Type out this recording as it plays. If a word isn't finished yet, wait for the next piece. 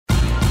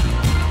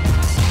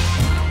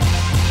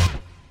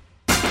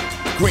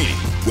Greeny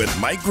with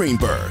Mike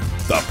Greenberg,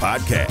 the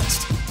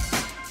podcast.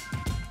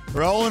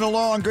 Rolling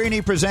along,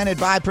 Greeny, presented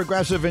by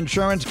Progressive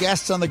Insurance.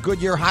 Guests on the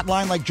Goodyear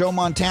hotline like Joe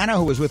Montana,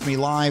 who was with me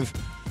live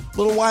a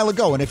little while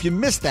ago. And if you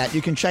missed that,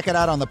 you can check it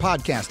out on the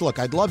podcast. Look,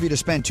 I'd love you to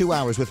spend 2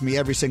 hours with me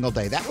every single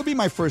day. That would be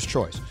my first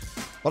choice.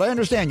 But I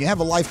understand you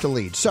have a life to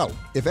lead. So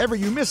if ever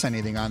you miss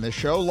anything on this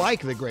show, like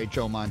the great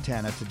Joe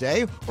Montana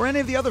today, or any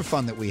of the other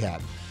fun that we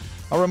have,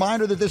 a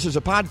reminder that this is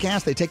a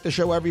podcast. They take the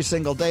show every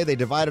single day. They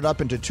divide it up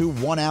into 2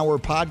 one-hour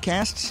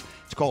podcasts.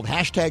 It's called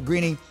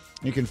 #Greeny.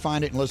 You can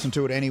find it and listen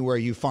to it anywhere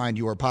you find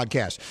your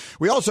podcast.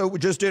 We also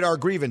just did our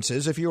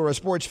grievances. If you're a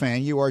sports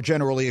fan, you are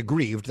generally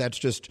aggrieved. That's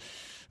just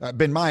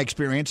been my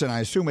experience, and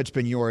I assume it's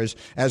been yours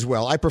as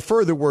well. I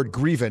prefer the word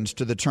grievance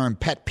to the term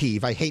pet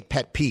peeve. I hate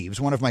pet peeves.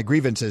 One of my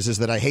grievances is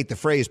that I hate the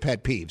phrase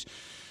pet peeves.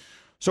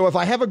 So if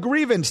I have a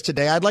grievance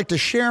today, I'd like to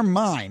share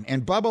mine.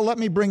 And Bubba, let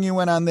me bring you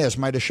in on this.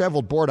 My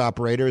disheveled board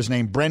operator is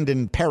named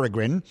Brendan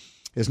Peregrine.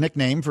 His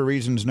nickname, for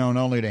reasons known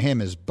only to him,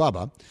 is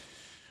Bubba.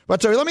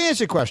 But so let me ask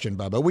you a question,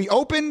 Bubba. We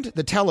opened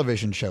the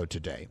television show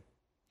today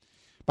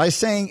by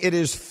saying it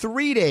is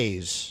 3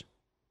 days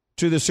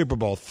to the Super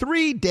Bowl.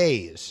 3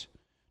 days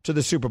to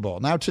the Super Bowl.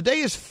 Now, today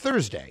is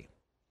Thursday.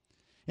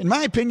 In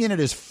my opinion, it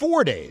is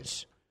 4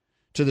 days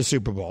to the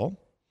Super Bowl.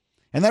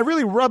 And that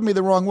really rubbed me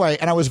the wrong way.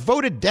 And I was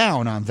voted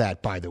down on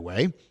that, by the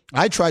way.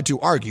 I tried to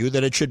argue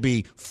that it should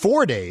be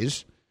 4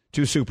 days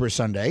to Super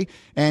Sunday.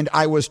 And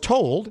I was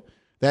told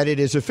that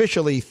it is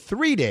officially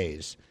 3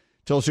 days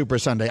till Super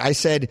Sunday. I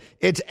said,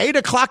 it's 8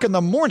 o'clock in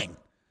the morning.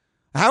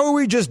 How are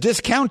we just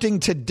discounting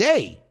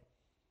today?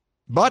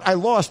 But I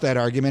lost that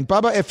argument.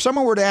 Bubba, if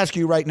someone were to ask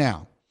you right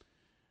now,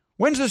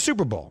 when's the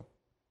Super Bowl?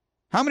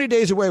 How many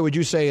days away would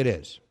you say it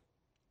is?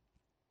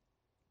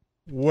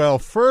 Well,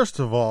 first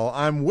of all,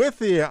 I'm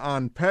with you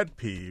on pet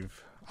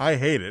peeve. I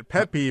hate it.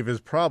 Pet peeve is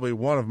probably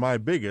one of my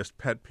biggest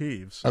pet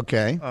peeves.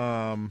 Okay.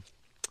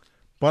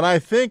 But I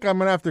think I'm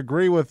going to have to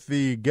agree with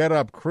the Get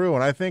Up crew,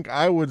 and I think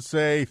I would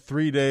say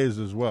 3 days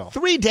as well.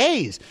 3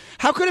 days?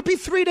 How could it be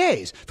 3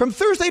 days? From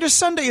Thursday to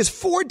Sunday is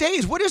 4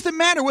 days. What is the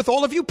matter with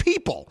all of you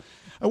people?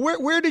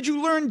 Where did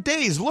you learn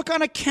days? Look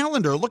on a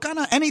calendar. Look on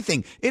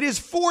anything. It is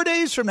 4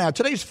 days from now.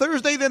 Today's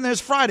Thursday, then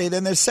there's Friday,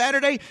 then there's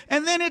Saturday,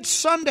 and then it's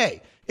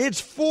Sunday.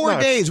 It's 4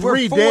 days.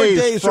 We're 4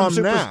 days from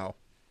now.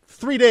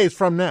 3 days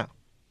from now.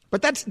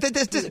 But that's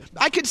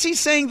I could see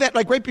saying that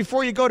like right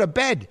before you go to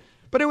bed.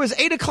 But it was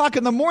 8 o'clock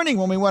in the morning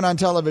when we went on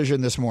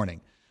television this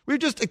morning.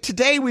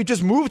 Today we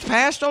just moved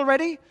past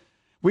already.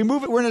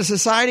 We're in a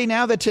society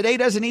now that today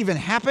doesn't even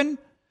happen.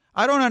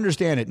 I don't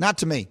understand it. Not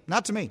to me.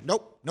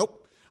 Nope.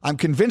 I'm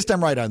convinced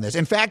I'm right on this.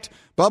 In fact,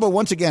 Bubba,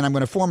 once again, I'm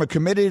going to form a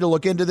committee to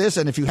look into this.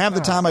 And if you have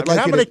the time,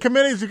 how many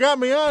committees you got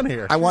me on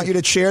here? I want you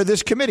to chair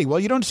this committee. Well,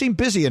 you don't seem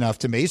busy enough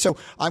to me, so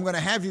I'm going to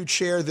have you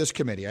chair this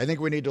committee. I think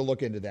we need to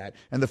look into that.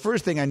 And the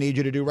first thing I need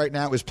you to do right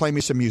now is play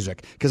me some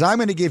music, because I'm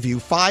going to give you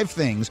 5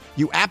 things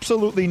you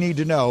absolutely need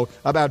to know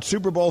about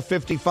Super Bowl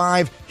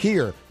 55.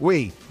 Here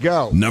we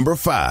go. Number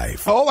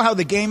 5. Oh, how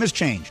the game has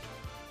changed.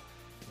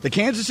 The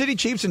Kansas City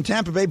Chiefs and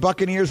Tampa Bay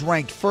Buccaneers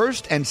ranked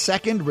first and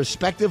second,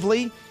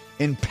 respectively,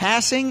 in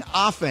passing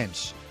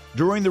offense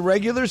during the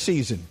regular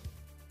season.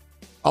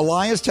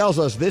 Elias tells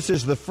us this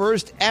is the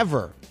first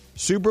ever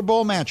Super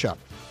Bowl matchup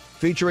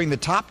featuring the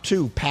top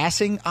 2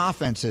 passing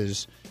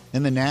offenses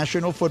in the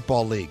National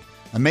Football League.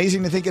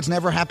 Amazing to think it's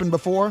never happened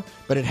before,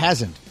 but it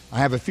hasn't. I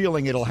have a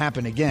feeling it'll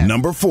happen again.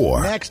 Number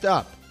 4. Next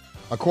up,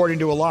 according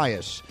to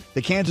Elias,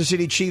 the Kansas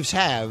City Chiefs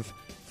have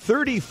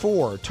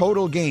 34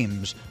 total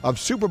games of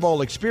Super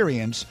Bowl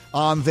experience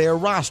on their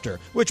roster,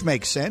 which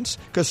makes sense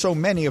because so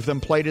many of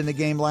them played in the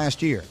game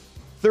last year.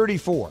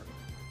 34.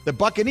 The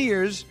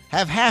Buccaneers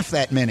have half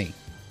that many,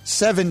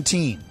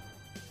 17.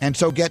 And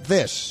so get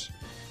this,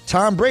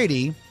 Tom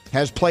Brady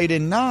has played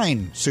in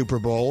 9 Super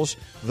Bowls.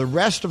 The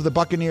rest of the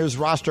Buccaneers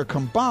roster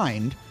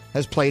combined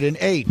has played in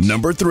 8.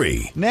 Number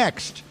 3.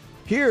 Next,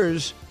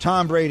 here's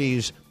Tom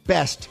Brady's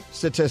best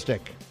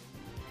statistic.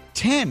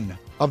 10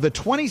 of the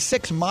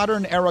 26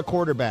 modern-era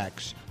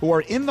quarterbacks who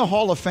are in the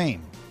Hall of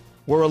Fame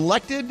were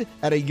elected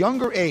at a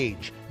younger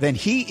age than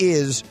he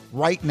is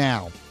right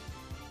now.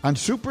 On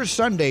Super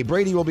Sunday,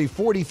 Brady will be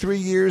 43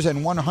 years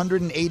and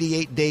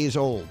 188 days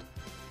old.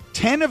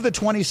 10 of the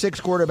 26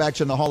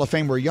 quarterbacks in the Hall of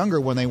Fame were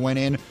younger when they went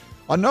in.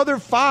 Another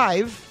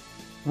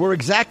 5 were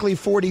exactly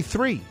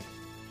 43.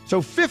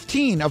 So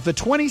 15 of the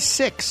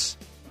 26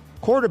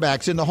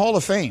 quarterbacks in the Hall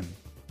of Fame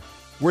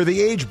were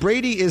the age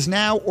Brady is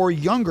now or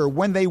younger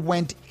when they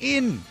went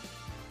in.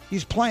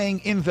 He's playing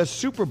in the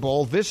Super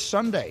Bowl this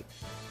Sunday.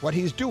 What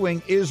he's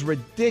doing is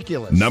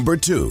ridiculous. Number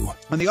 2.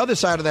 On the other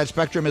side of that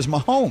spectrum is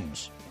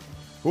Mahomes,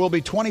 who will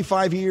be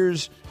 25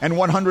 years and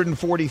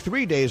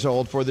 143 days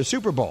old for the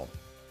Super Bowl.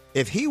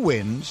 If he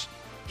wins,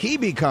 he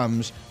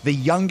becomes the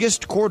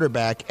youngest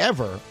quarterback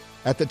ever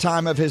at the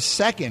time of his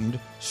second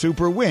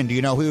Super win. Do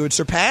you know who he would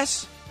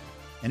surpass?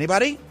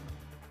 Anybody?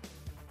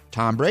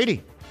 Tom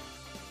Brady.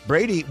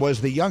 Brady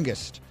was the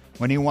youngest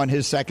when he won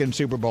his second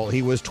Super Bowl.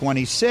 He was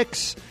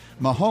 26.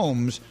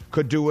 Mahomes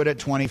could do it at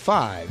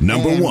 25.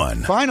 Number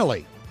 1.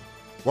 Finally,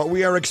 What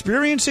we are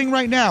experiencing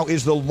right now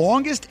is the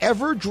longest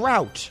ever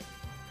drought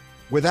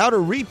without a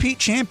repeat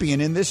champion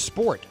in this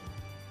sport.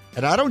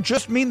 And I don't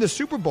just mean the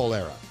Super Bowl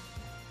era.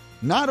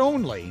 Not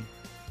only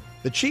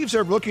the Chiefs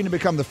are looking to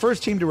become the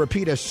first team to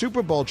repeat as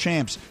Super Bowl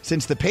champs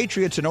since the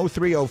Patriots in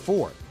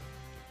 03-04,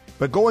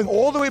 but going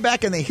all the way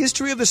back in the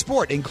history of the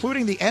sport,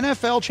 including the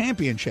NFL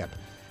championship,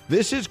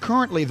 this is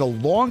currently the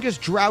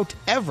longest drought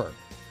ever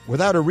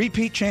without a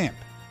repeat champ.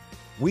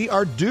 We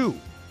are due.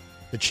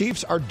 The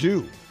Chiefs are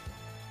due.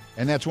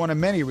 And that's one of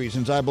many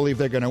reasons I believe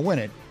they're going to win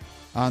it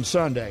on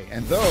Sunday.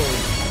 And those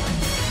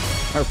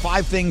are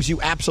 5 things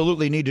you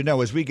absolutely need to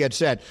know as we get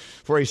set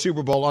for a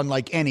Super Bowl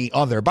unlike any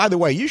other. By the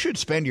way, you should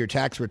spend your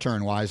tax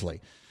return wisely.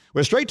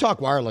 With Straight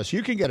Talk Wireless,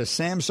 you can get a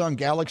Samsung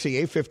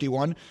Galaxy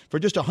A51 for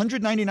just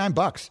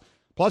 $199.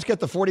 Plus, get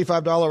the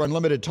 $45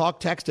 unlimited talk,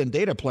 text, and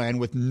data plan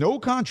with no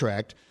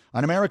contract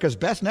on America's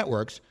best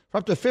networks for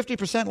up to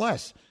 50%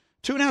 less.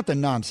 Tune out the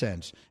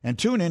nonsense and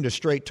tune into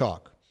Straight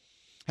Talk.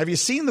 Have you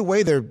seen the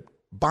way they're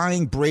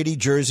buying Brady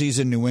jerseys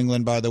in New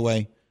England, by the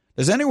way?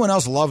 Does anyone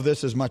else love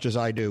this as much as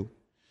I do?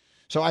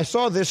 So I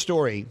saw this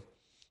story.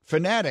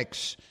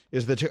 Fanatics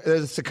is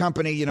the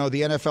company, the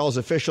NFL's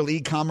official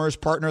e-commerce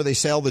partner. They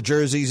sell the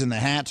jerseys and the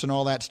hats and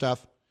all that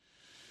stuff.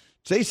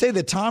 They say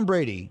that Tom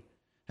Brady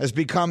has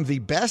become the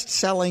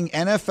best-selling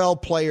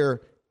NFL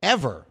player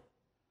ever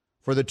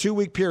for the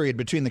 2-week period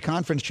between the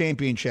conference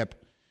championship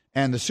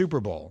and the Super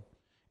Bowl.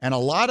 And a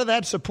lot of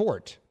that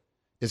support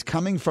is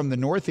coming from the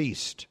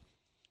Northeast.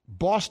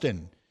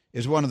 Boston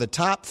is one of the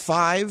top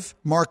 5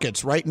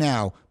 markets right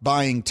now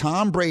buying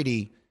Tom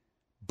Brady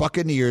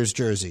Buccaneers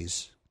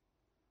jerseys.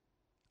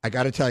 I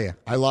got to tell you,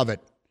 I love it.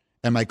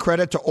 And my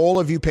credit to all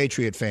of you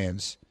Patriot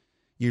fans.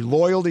 You're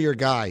loyal to your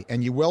guy,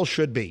 and you well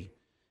should be.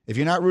 If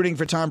you're not rooting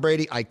for Tom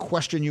Brady, I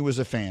question you as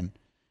a fan.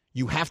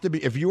 You have to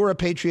be. If you are a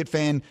Patriot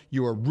fan,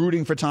 you are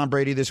rooting for Tom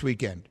Brady this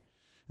weekend.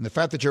 And the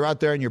fact that you're out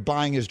there and you're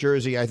buying his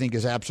jersey, I think,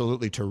 is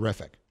absolutely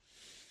terrific.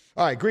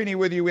 All right, Greeny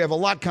with you. We have a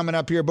lot coming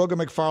up here.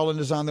 Booger McFarland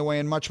is on the way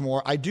and much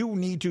more. I do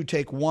need to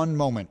take one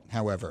moment,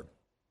 however,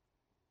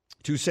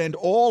 to send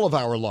all of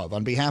our love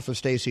on behalf of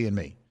Stacey and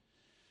me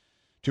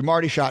to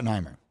Marty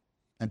Schottenheimer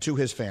and to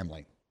his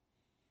family.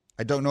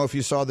 I don't know if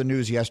you saw the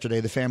news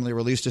yesterday. The family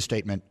released a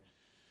statement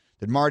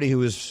that Marty, who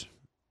has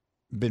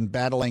been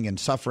battling and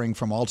suffering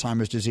from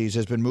Alzheimer's disease,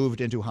 has been moved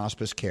into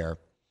hospice care.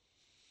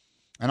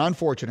 And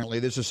unfortunately,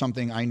 this is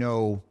something I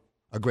know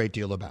a great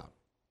deal about.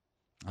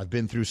 I've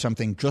been through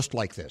something just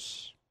like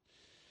this.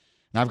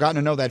 Now, I've gotten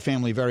to know that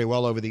family very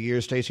well over the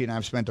years. Stacey and I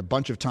have spent a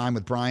bunch of time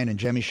with Brian and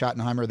Jemmy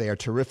Schottenheimer. They are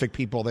terrific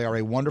people. They are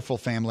a wonderful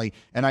family,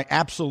 and I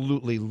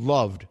absolutely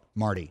loved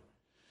Marty.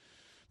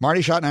 Marty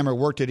Schottenheimer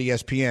worked at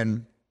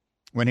ESPN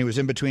when he was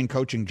in between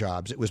coaching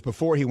jobs. It was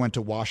before he went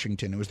to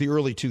Washington. It was the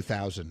early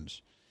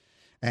 2000s.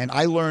 And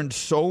I learned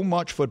so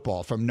much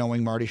football from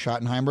knowing Marty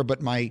Schottenheimer,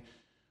 but my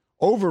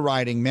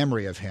overriding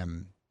memory of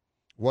him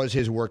was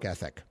his work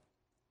ethic.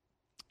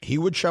 He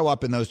would show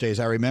up in those days,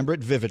 I remember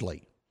it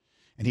vividly,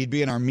 and he'd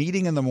be in our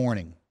meeting in the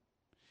morning,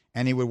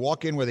 and he would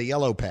walk in with a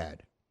yellow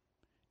pad,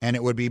 and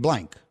it would be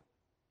blank,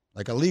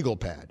 like a legal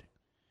pad.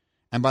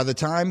 And by the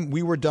time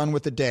we were done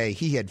with the day,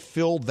 he had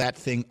filled that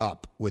thing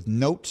up with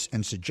notes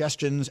and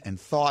suggestions and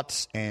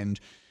thoughts and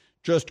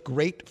just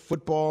great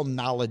football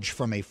knowledge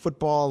from a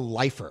football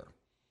lifer.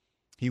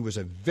 He was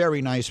a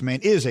very nice man,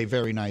 is a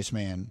very nice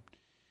man.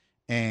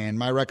 And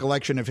my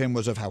recollection of him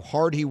was of how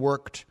hard he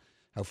worked,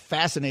 how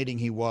fascinating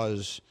he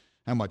was,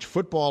 how much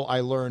football I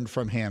learned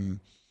from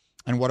him,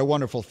 and what a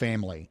wonderful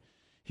family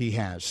he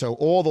has. So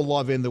all the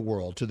love in the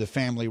world to the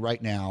family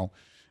right now,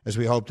 as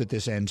we hope that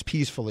this ends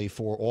peacefully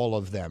for all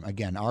of them.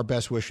 Again, our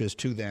best wishes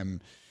to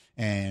them,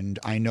 and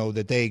I know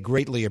that they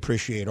greatly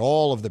appreciate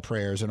all of the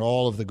prayers and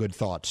all of the good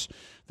thoughts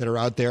that are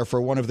out there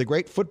for one of the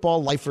great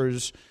football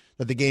lifers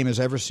that the game has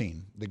ever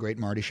seen, the great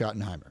Marty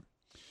Schottenheimer.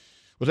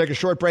 We'll take a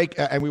short break,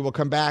 and we will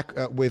come back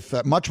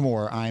with much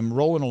more. I'm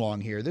rolling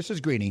along here. This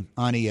is Greeny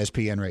on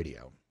ESPN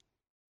Radio.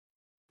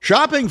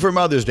 Shopping for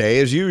Mother's Day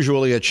is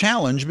usually a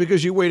challenge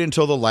because you wait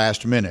until the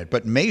last minute,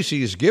 but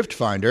Macy's Gift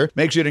Finder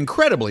makes it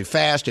incredibly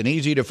fast and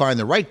easy to find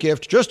the right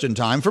gift just in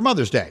time for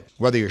Mother's Day.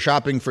 Whether you're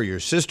shopping for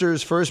your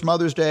sister's first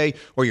Mother's Day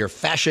or your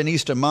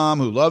fashionista mom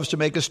who loves to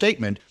make a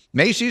statement,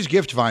 Macy's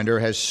Gift Finder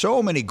has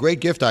so many great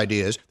gift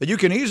ideas that you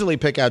can easily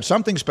pick out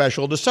something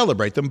special to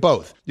celebrate them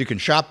both. You can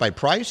shop by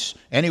price,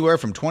 anywhere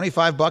from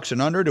 $25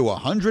 and under to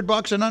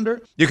 $100 and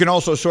under. You can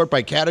also sort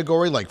by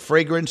category like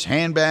fragrance,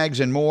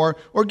 handbags, and more,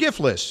 or gift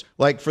lists,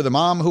 like for the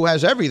mom who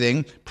has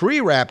everything,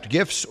 pre-wrapped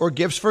gifts or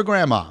gifts for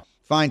grandma.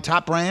 Find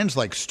top brands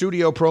like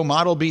Studio Pro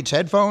Model Beats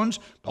headphones,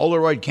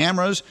 Polaroid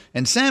cameras,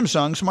 and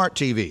Samsung smart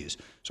TVs.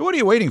 So what are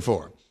you waiting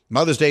for?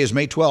 Mother's Day is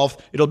May 12th.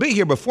 It'll be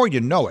here before you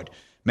know it.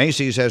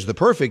 Macy's has the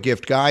perfect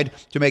gift guide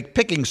to make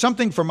picking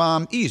something for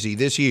mom easy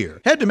this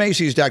year. Head to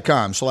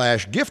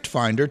Macys.com/gift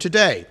finder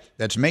today.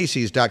 That's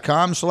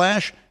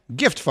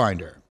Macys.com/gift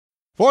finder.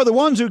 For the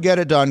ones who get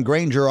it done,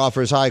 Grainger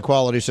offers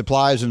high-quality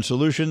supplies and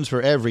solutions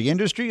for every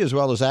industry, as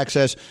well as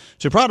access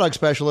to product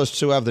specialists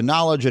who have the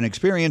knowledge and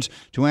experience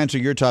to answer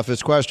your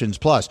toughest questions.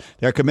 Plus,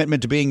 their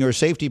commitment to being your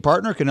safety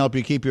partner can help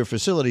you keep your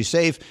facility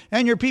safe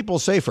and your people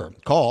safer.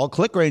 Call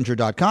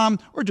clickgrainger.com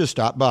or just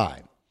stop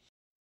by.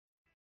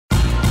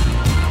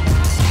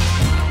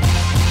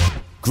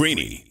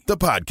 Greeny, the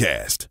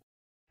podcast.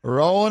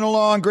 Rolling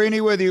along,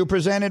 Greeny with you,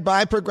 presented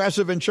by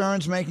Progressive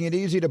Insurance, making it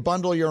easy to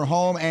bundle your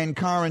home and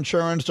car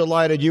insurance.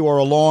 Delighted you are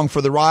along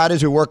for the ride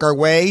as we work our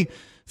way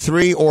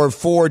 3 or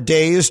 4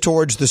 days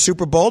towards the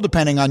Super Bowl,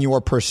 depending on your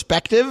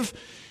perspective.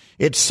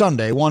 It's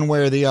Sunday, one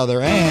way or the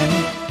other,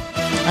 and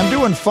I'm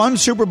doing fun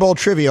Super Bowl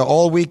trivia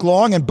all week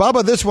long. And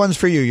Bubba, this one's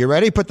for you. You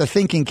ready? Put the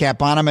thinking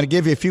cap on. I'm going to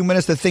give you a few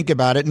minutes to think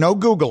about it. No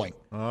Googling.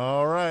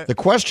 All right. The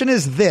question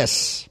is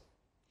this.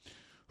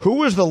 Who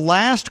was the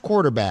last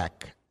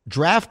quarterback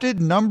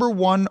drafted number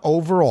 1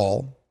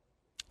 overall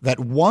that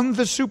won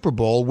the Super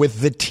Bowl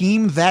with the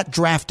team that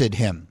drafted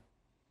him?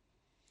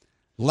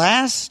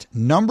 Last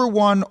number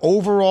 1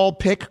 overall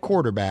pick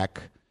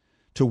quarterback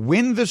to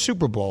win the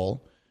Super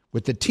Bowl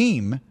with the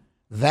team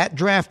that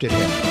drafted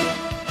him.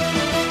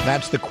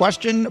 That's the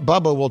question.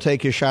 Bubba will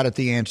take his shot at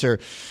the answer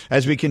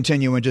as we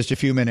continue in just a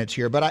few minutes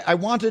here. But I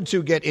wanted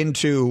to get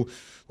into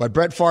what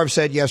Brett Favre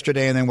said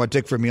yesterday and then what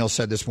Dick Vermeil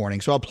said this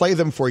morning. So I'll play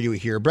them for you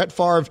here. Brett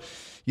Favre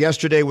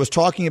yesterday was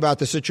talking about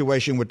the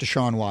situation with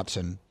Deshaun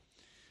Watson.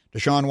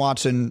 Deshaun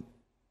Watson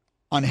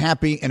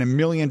unhappy in a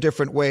million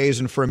different ways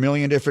and for a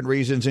million different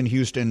reasons in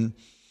Houston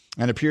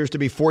and appears to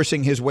be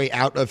forcing his way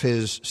out of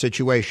his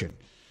situation.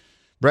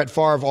 Brett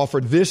Favre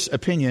offered this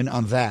opinion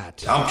on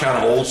that. I'm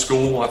kind of old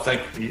school. I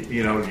think,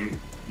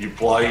 you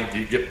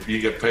play,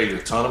 you get paid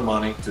a ton of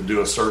money to do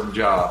a certain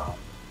job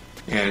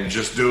and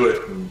just do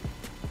it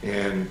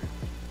and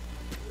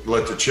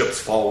let the chips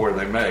fall where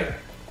they may.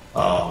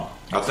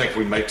 I think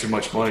we make too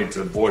much money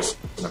to voice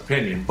an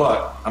opinion,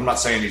 but I'm not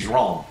saying he's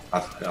wrong. I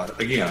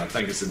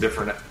think it's a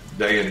different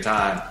day and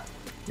time,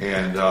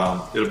 and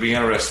it'll be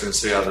interesting to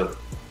see how the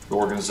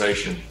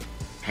organization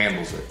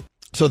handles it.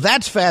 So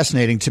that's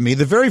fascinating to me.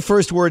 The very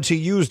first words he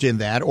used in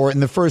that, or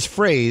in the first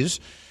phrase,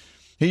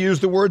 he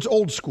used the words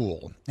old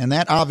school, and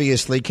that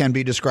obviously can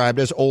be described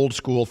as old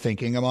school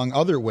thinking, among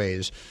other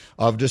ways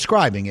of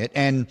describing it.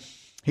 And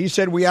he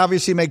said, we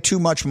obviously make too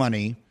much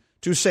money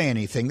to say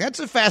anything. That's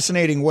a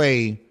fascinating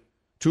way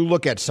to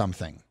look at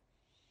something.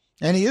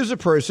 And he is a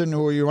person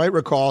who, you might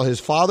recall, his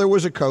father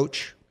was a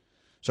coach,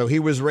 so he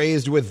was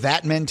raised with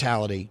that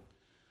mentality,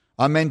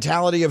 a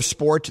mentality of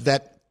sport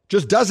that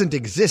just doesn't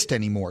exist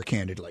anymore,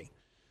 candidly.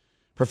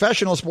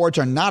 Professional sports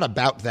are not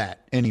about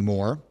that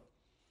anymore.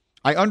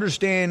 I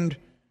understand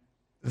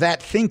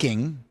that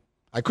thinking.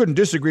 I couldn't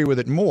disagree with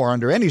it more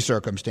under any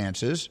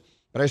circumstances,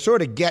 but I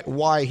sort of get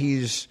why he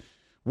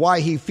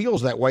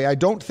feels that way. I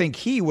don't think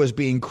he was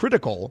being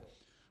critical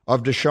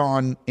of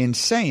Deshaun in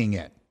saying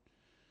it.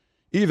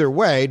 Either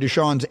way,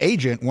 Deshaun's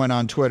agent went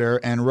on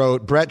Twitter and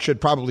wrote, Brett should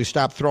probably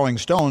stop throwing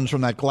stones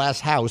from that glass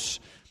house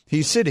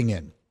he's sitting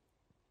in.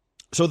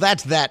 So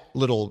that's that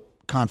little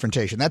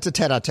confrontation. That's a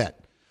tete-a-tete.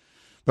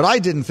 But I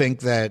didn't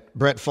think that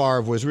Brett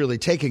Favre was really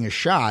taking a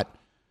shot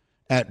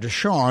at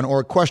Deshaun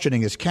or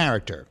questioning his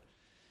character.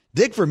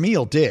 Dick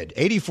Vermeil did.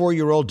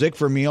 84-year-old Dick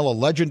Vermeil, a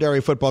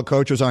legendary football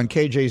coach, was on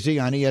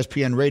KJZ on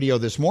ESPN Radio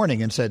this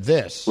morning and said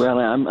this. Well,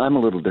 I'm a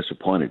little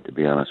disappointed, to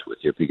be honest with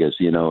you, because,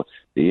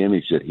 the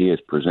image that he has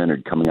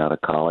presented coming out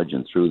of college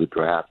and through the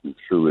draft and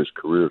through his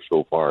career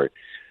so far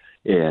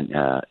in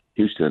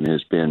Houston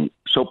has been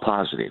so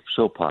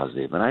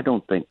positive. And I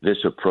don't think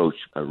this approach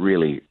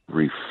really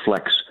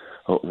reflects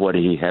what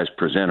he has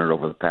presented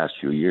over the past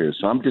few years.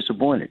 So I'm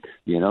disappointed,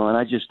 and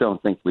I just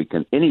don't think we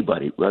can,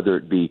 anybody, whether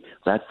it be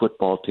that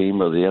football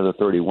team or the other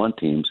 31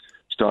 teams,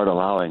 start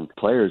allowing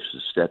players to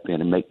step in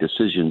and make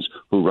decisions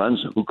who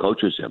runs them, who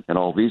coaches them, and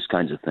all these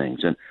kinds of things.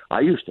 And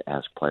I used to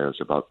ask players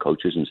about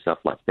coaches and stuff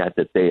like that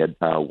they had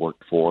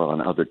worked for on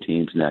other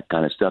teams and that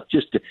kind of stuff,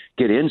 just to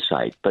get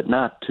insight, but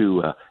not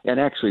to, and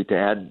actually to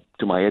add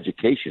to my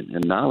education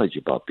and knowledge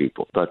about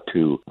people, but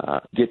to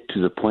get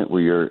to the point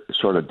where you're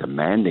sort of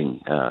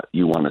demanding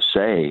you want to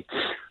say,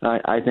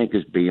 I think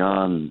is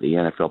beyond the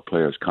NFL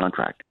player's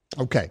contract.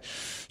 Okay,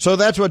 so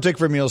that's what Dick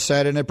Vermeil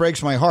said, and it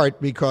breaks my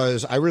heart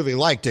because I really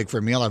like Dick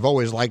Vermeil. I've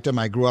always liked him.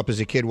 I grew up as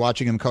a kid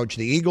watching him coach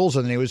the Eagles,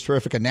 and he was a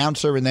terrific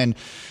announcer. And then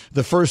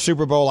the first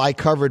Super Bowl I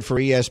covered for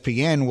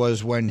ESPN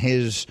was when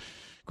his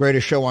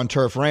Greatest Show on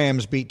Turf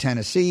Rams beat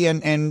Tennessee,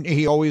 and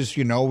he always,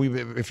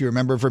 if you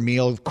remember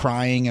Vermeil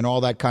crying and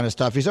all that kind of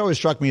stuff, he's always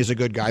struck me as a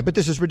good guy, but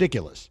this is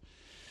ridiculous.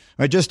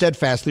 Just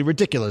steadfastly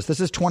ridiculous. This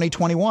is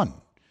 2021.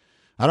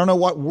 I don't know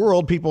what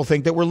world people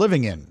think that we're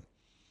living in.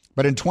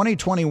 But in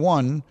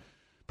 2021,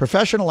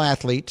 professional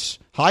athletes,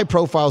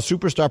 high-profile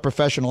superstar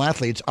professional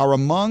athletes, are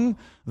among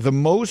the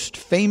most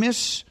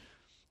famous,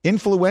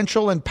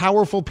 influential, and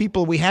powerful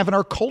people we have in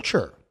our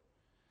culture.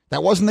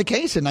 That wasn't the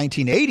case in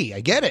 1980. I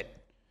get it.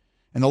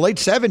 In the late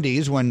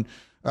 70s, when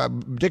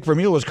Dick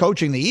Vermeil was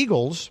coaching the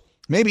Eagles,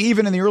 maybe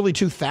even in the early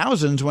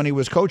 2000s when he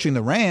was coaching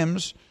the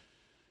Rams,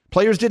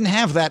 Players didn't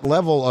have that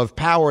level of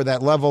power,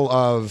 that level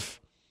of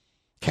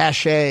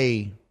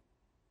cachet.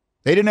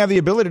 They didn't have the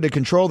ability to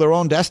control their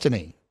own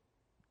destiny,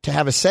 to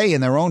have a say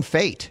in their own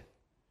fate.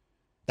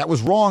 That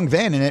was wrong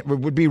then, and it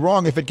would be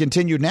wrong if it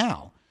continued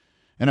now.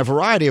 And a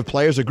variety of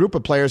players, a group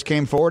of players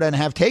came forward and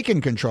have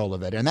taken control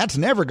of it, and that's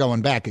never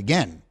going back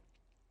again.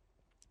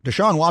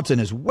 Deshaun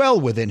Watson is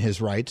well within his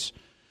rights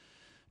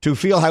to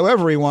feel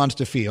however he wants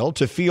to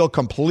feel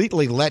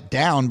completely let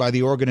down by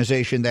the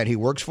organization that he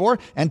works for,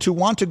 and to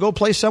want to go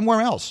play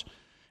somewhere else.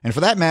 And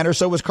for that matter,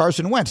 so was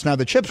Carson Wentz. Now,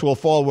 the chips will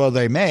fall where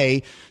they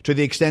may, to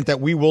the extent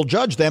that we will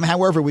judge them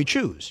however we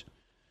choose.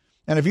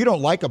 And if you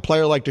don't like a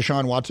player like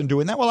Deshaun Watson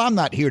doing that, well, I'm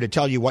not here to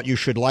tell you what you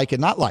should like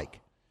and not like.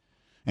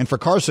 And for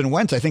Carson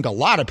Wentz, I think a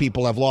lot of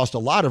people have lost a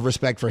lot of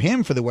respect for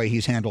him for the way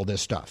he's handled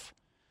this stuff.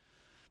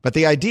 But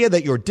the idea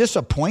that you're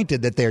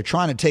disappointed that they're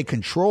trying to take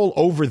control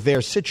over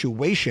their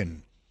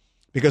situation,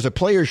 because a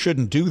player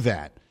shouldn't do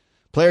that.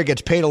 Player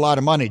gets paid a lot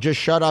of money, just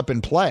shut up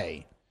and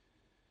play.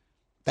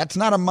 That's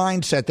not a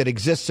mindset that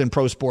exists in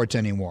pro sports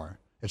anymore.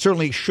 It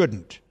certainly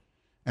shouldn't.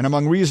 And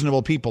among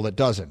reasonable people, it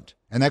doesn't.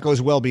 And that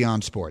goes well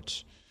beyond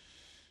sports.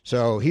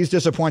 So he's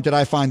disappointed.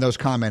 I find those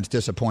comments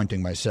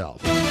disappointing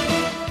myself.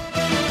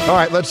 All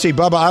right, let's see.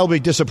 Bubba, I'll be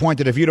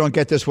disappointed if you don't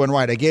get this one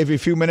right. I gave you a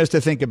few minutes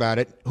to think about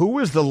it. Who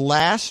was the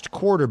last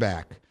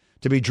quarterback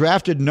to be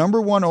drafted number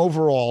 1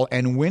 overall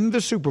and win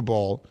the Super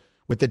Bowl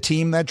with the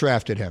team that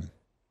drafted him?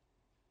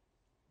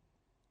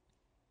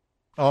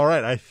 All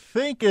right, I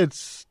think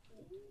it's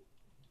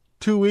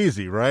too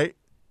easy, right?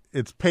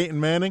 It's Peyton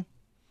Manning.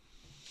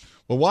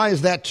 Well, why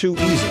is that too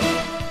easy?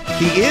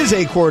 He is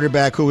a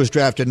quarterback who was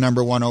drafted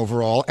number 1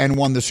 overall and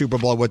won the Super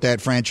Bowl with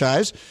that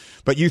franchise,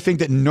 but you think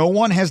that no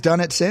one has done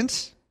it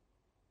since?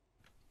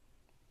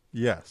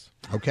 Yes.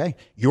 Okay.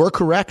 You're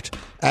correct.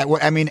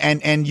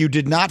 And you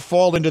did not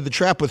fall into the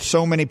trap with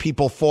so many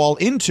people fall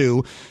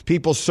into.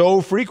 People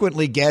so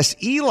frequently guess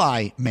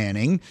Eli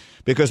Manning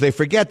because they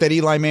forget that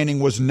Eli Manning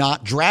was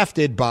not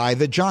drafted by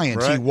the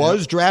Giants. Right, he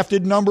was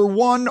drafted number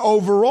 1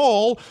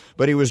 overall,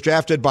 but he was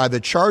drafted by the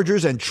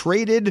Chargers and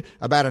traded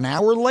about an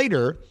hour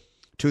later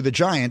to the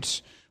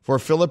Giants for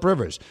Phillip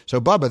Rivers.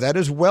 So, Bubba, that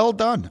is well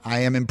done. I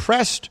am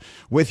impressed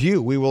with you.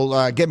 We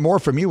will get more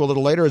from you a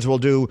little later as we'll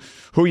do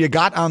Who You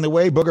Got on the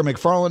way. Booger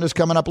McFarland is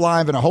coming up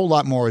live and a whole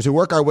lot more as we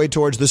work our way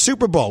towards the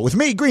Super Bowl with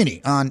me,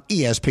 Greeny, on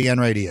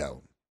ESPN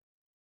Radio.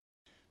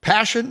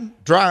 Passion,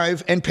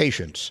 drive, and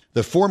patience.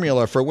 The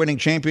formula for winning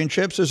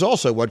championships is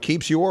also what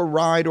keeps your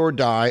ride or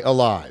die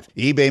alive.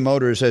 eBay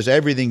Motors has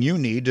everything you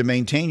need to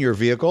maintain your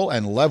vehicle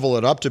and level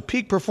it up to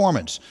peak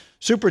performance.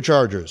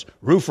 Superchargers,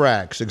 roof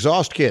racks,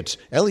 exhaust kits,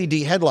 LED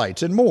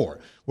headlights, and more.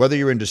 Whether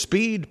you're into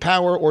speed,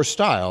 power, or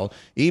style,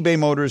 eBay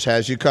Motors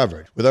has you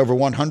covered. With over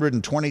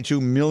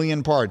 122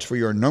 million parts for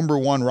your number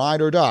 1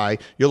 ride or die,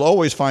 you'll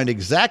always find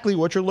exactly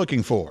what you're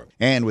looking for.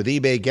 And with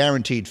eBay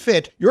Guaranteed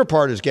Fit, your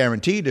part is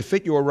guaranteed to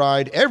fit your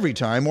ride every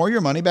time or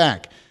your money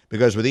back.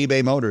 Because with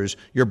eBay Motors,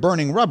 you're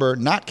burning rubber,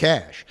 not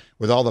cash.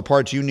 With all the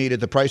parts you need at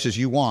the prices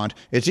you want,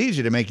 it's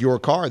easy to make your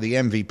car the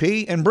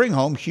MVP and bring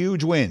home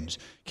huge wins.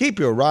 Keep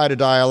your ride or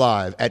die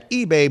alive at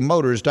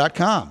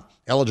ebaymotors.com.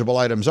 Eligible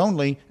items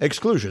only.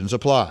 Exclusions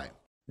apply.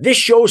 This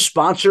show is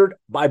sponsored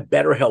by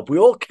BetterHelp. We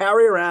all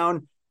carry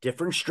around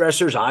different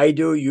stressors. I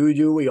do, you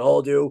do, we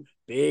all do,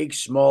 big,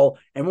 small.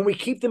 And when we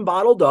keep them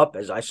bottled up,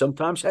 as I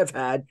sometimes have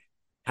had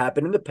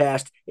happen in the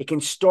past, it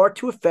can start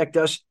to affect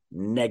us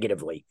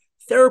negatively.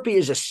 Therapy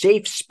is a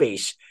safe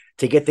space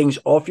to get things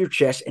off your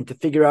chest and to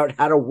figure out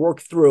how to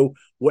work through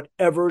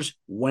whatever's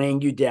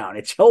weighing you down.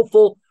 It's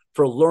helpful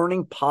for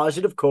learning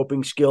positive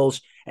coping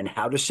skills and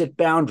how to set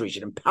boundaries.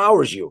 It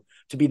empowers you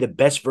to be the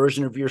best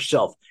version of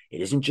yourself.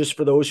 It isn't just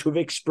for those who've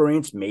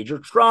experienced major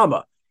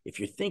trauma. If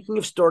you're thinking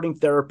of starting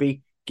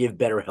therapy, give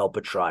BetterHelp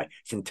a try.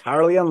 It's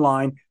entirely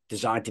online,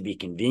 designed to be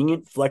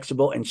convenient,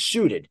 flexible, and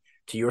suited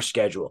to your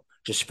schedule.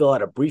 Just fill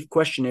out a brief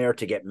questionnaire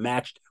to get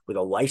matched with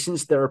a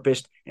licensed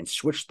therapist and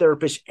switch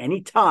therapists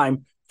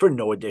anytime for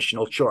no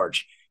additional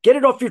charge. Get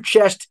it off your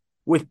chest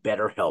with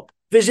BetterHelp.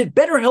 Visit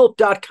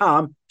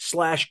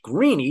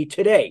BetterHelp.com/Greeny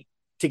today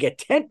to get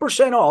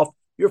 10% off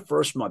your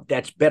first month.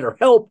 That's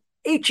BetterHelp,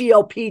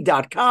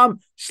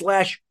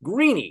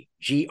 HELP.com/Greeny,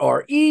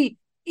 GREENY.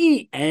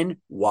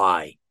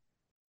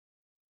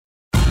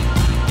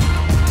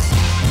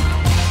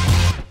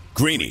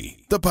 Greeny,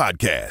 the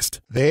podcast.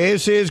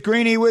 This is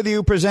Greeny with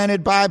you,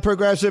 presented by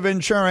Progressive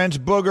Insurance.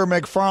 Booger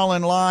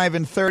McFarland live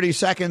in 30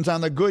 seconds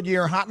on the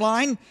Goodyear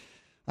Hotline.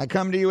 I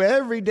come to you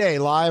every day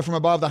live from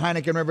above the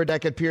Heineken River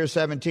deck at Pier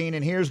 17,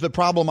 and here's the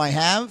problem I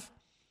have.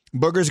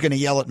 Booger's going to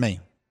yell at me.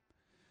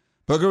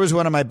 Booger is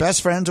one of my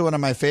best friends and one of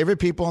my favorite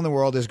people in the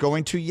world, is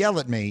going to yell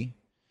at me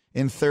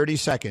in 30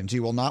 seconds.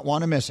 You will not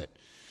want to miss it.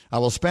 I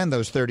will spend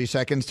those 30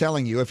 seconds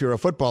telling you, if you're a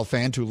football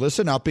fan, to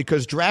listen up,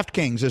 because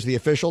DraftKings is the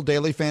official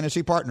daily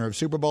fantasy partner of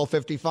Super Bowl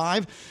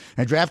 55.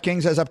 And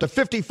DraftKings has up to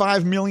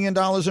 $55 million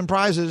in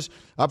prizes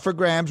up for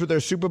grabs with their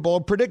Super Bowl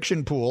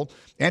prediction pool.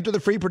 Enter the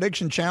free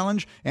prediction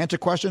challenge. Answer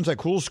questions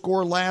like who'll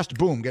score last.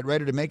 Boom. Get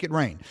ready to make it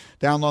rain.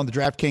 Download the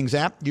DraftKings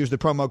app. Use the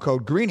promo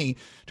code Greeny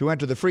to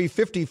enter the free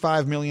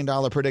 $55 million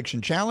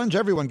prediction challenge.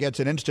 Everyone gets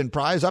an instant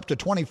prize up to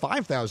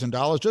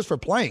 $25,000 just for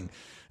playing.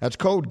 That's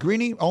code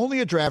Greeny, only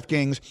at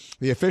DraftKings,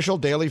 the official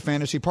daily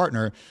fantasy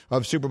partner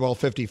of Super Bowl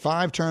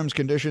 55. Terms,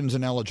 conditions,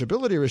 and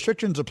eligibility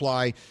restrictions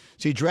apply.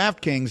 See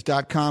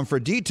DraftKings.com for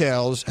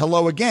details.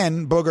 Hello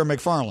again, Booger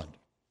McFarland.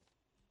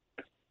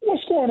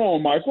 What's going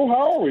on, Michael?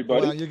 How are we,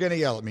 buddy? Well, you're going to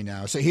yell at me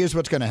now. So here's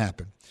what's going to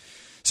happen.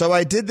 So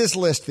I did this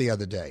list the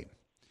other day,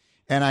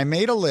 and I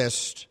made a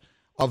list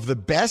of the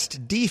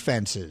best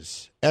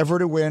defenses ever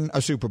to win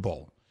a Super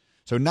Bowl.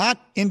 So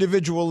not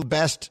individual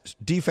best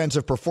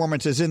defensive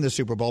performances in the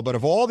Super Bowl, but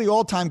of all the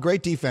all-time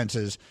great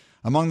defenses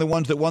among the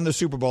ones that won the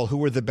Super Bowl, who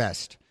were the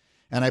best?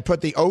 And I put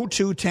the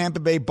 2002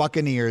 Tampa Bay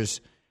Buccaneers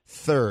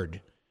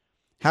third.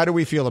 How do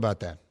we feel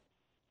about that?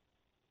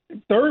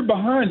 Third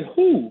behind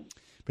who?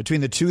 Between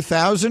the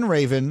 2000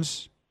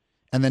 Ravens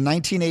and the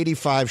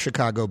 1985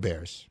 Chicago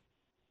Bears.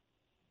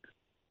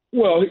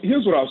 Well,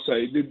 here's what I'll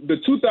say. The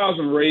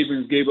 2000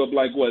 Ravens gave up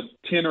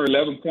 10 or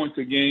 11 points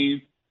a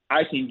game.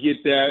 I can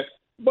get that.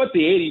 But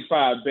the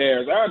 85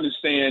 Bears, I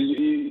understand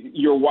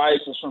your wife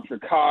is from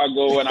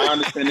Chicago, and I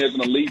understand there's an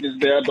allegiance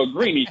there. But,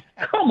 Greeny,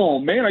 come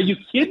on, man. Are you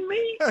kidding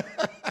me?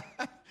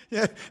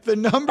 Yeah, the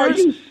numbers.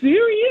 Are you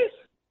serious?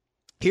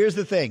 Here's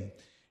the thing.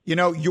 You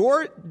know,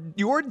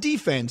 your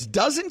defense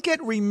doesn't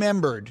get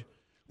remembered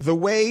the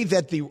way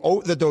that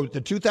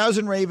the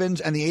 2000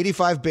 Ravens and the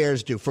 85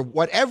 Bears do, for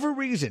whatever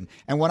reason.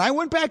 And when I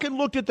went back and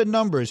looked at the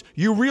numbers,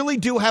 you really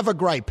do have a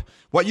gripe.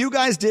 What you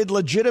guys did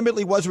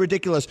legitimately was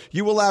ridiculous.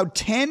 You allowed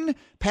 10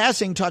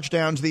 passing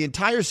touchdowns the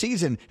entire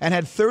season and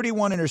had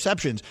 31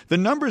 interceptions. The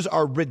numbers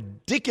are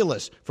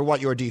ridiculous for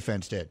what your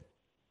defense did.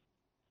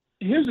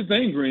 Here's the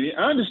thing, Greeny.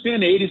 I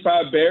understand the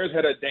 85 Bears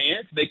had a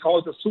dance. They call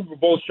it the Super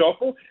Bowl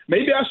Shuffle.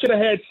 Maybe I should have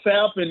had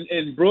Sapp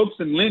and Brooks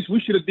and Lynch. We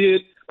should have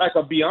did like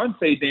a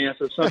Beyonce dance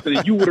or something,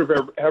 and you would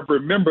have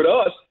remembered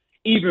us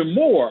even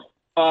more.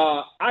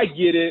 I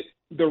get it.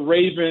 The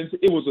Ravens,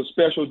 it was a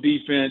special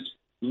defense.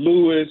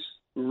 Lewis,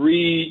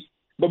 Reed.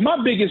 But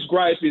my biggest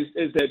gripe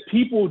is that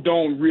people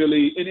don't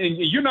really, and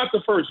you're not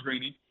the first,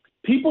 Greeny,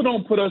 people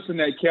don't put us in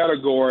that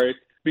category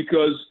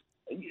because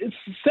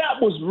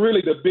Sapp was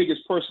really the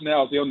biggest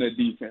personality on that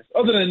defense.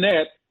 Other than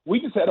that, we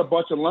just had a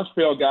bunch of lunch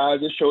pail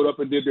guys that showed up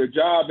and did their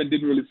job and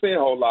didn't really say a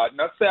whole lot.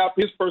 Now, Sapp,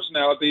 his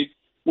personality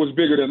was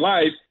bigger than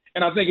life.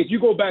 And I think if you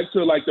go back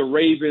to like the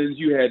Ravens,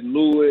 you had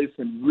Lewis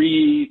and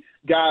Reed,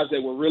 guys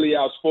that were really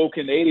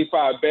outspoken. The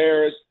 85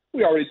 Bears,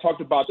 we already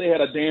talked about, they had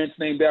a dance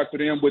named after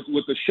them with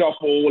the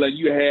shuffle, and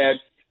you had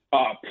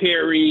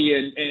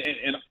Perry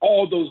and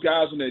all those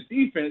guys on that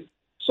defense.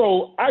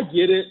 So I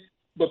get it.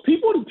 But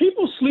people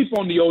sleep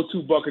on the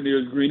 02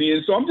 Buccaneers, Greeny,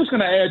 and so I'm just going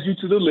to add you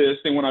to the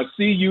list. And when I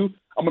see you,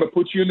 I'm going to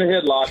put you in the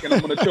headlock and I'm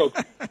going to choke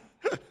you.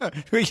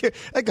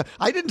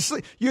 I didn't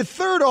sleep. You're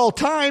third all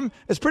time.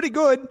 It's pretty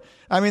good.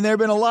 I mean, there have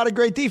been a lot of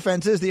great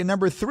defenses. You're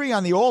number 3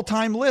 on the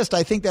all-time list.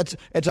 I think it's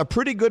a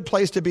pretty good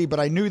place to be,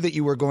 but I knew that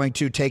you were going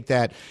to take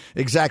that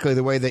exactly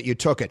the way that you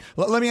took it.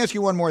 Let me ask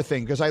you one more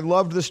thing, because I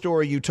loved the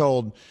story you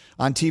told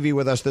on TV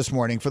with us this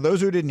morning. For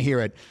those who didn't hear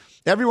it,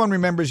 everyone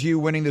remembers you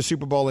winning the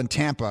Super Bowl in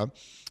Tampa.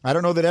 I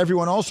don't know that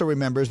everyone also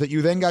remembers that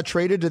you then got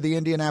traded to the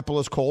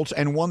Indianapolis Colts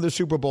and won the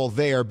Super Bowl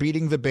there,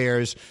 beating the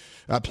Bears,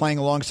 playing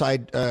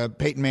alongside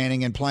Peyton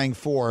Manning and playing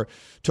for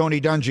Tony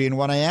Dungy. And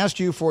when I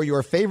asked you for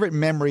your favorite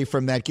memory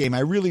from that game, I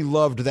really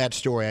loved that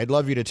story. I'd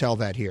love you to tell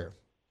that here.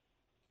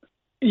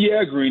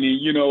 Yeah, Greeny.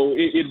 You know,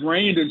 it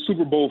rained in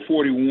Super Bowl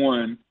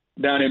 41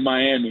 down in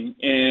Miami.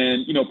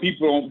 And, you know,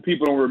 people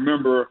don't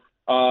remember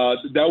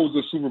that was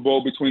the Super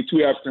Bowl between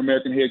two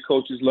African-American head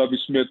coaches, Lovie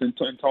Smith and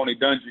Tony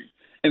Dungy.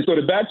 And so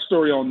the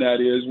backstory on that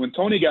is when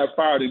Tony got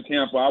fired in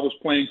Tampa, I was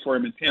playing for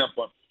him in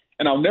Tampa.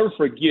 And I'll never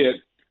forget,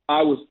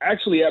 I was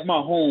actually at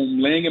my home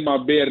laying in my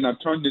bed, and I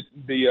turned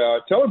the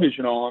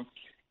television on,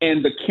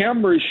 and the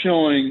camera is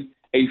showing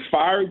a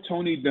fired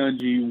Tony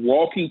Dungy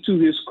walking to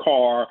his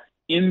car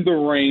in the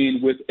rain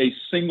with a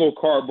single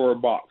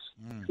cardboard box.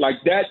 Like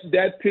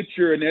that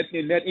picture and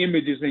that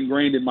image is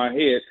ingrained in my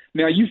head.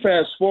 Now, you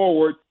fast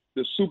forward,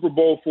 the Super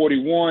Bowl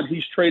 41,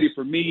 he's traded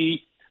for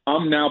me.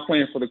 I'm now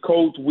playing for the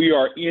Colts. We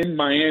are in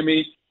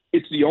Miami.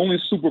 It's the only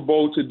Super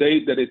Bowl to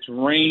date that it's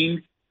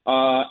rained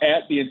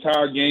at the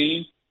entire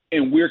game,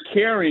 and we're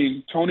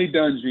carrying Tony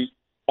Dungy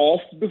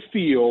off the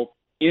field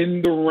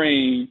in the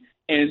rain.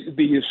 And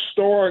the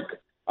historic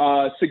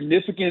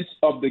significance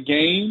of the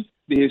game,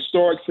 the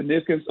historic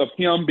significance of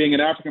him being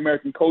an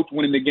African-American coach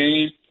winning the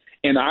game,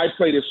 and I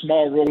played a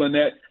small role in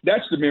that.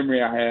 That's the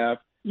memory I have.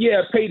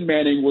 Yeah, Peyton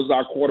Manning was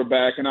our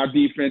quarterback, and our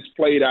defense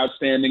played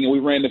outstanding, and we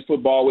ran the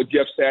football with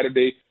Jeff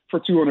Saturday for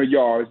 200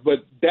 yards. But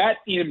that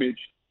image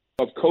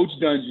of Coach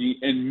Dungy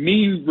and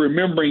me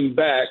remembering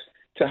back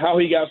to how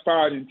he got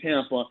fired in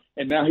Tampa,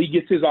 and now he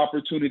gets his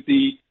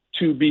opportunity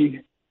to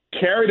be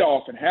carried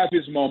off and have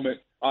his moment.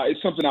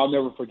 It's something I'll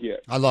never forget.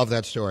 I love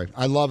that story.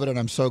 I love it, and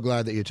I'm so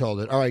glad that you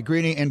told it. All right,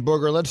 Greeny and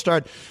Booger, let's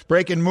start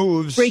Breaking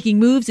Moves. Breaking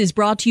Moves is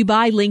brought to you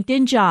by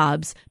LinkedIn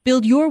Jobs.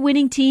 Build your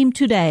winning team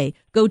today.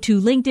 Go to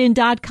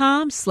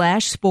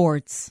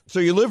linkedin.com/sports. So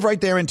you live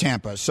right there in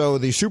Tampa. So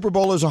the Super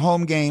Bowl is a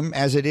home game,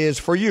 as it is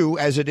for you,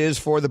 as it is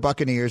for the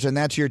Buccaneers, and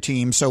that's your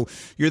team. So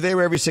you're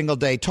there every single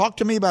day. Talk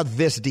to me about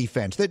this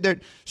defense. They're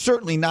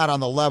certainly not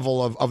on the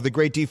level of the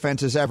great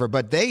defenses ever,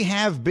 but they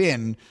have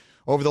been,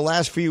 over the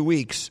last few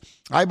weeks,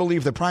 I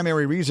believe the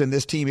primary reason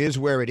this team is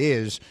where it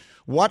is.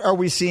 What are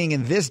we seeing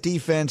in this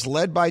defense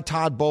led by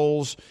Todd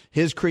Bowles,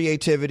 his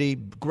creativity,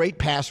 great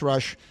pass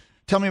rush?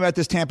 Tell me about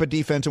this Tampa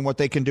defense and what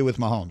they can do with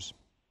Mahomes.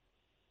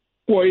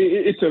 Well,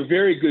 it's a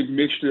very good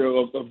mixture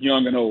of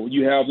young and old.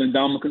 You have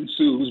Ndamukong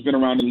Suh, who's been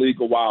around the league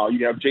a while.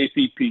 You have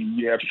JPP.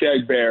 You have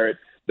Shaq Barrett.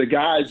 The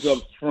guys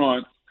up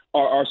front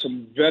are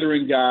some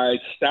veteran guys,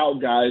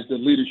 stout guys. The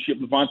leadership,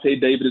 Levante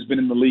David has been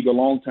in the league a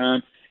long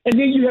time. And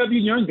then you have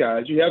your young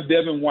guys. You have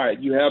Devin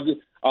White. You have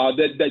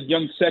that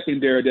young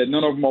secondary that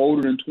none of them are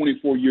older than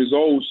 24 years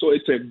old. So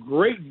it's a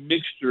great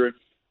mixture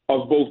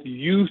of both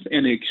youth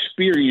and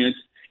experience.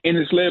 And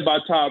it's led by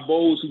Todd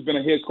Bowles, who's been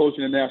a head coach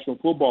in the National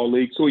Football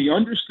League. So he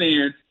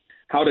understands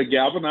how to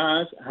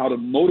galvanize, how to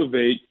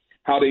motivate,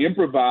 how to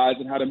improvise,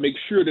 and how to make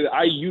sure that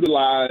I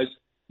utilize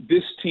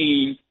this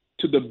team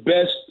to the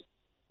best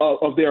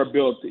of their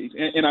abilities.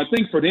 And I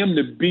think for them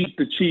to beat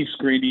the Chiefs,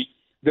 Greeny,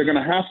 they're going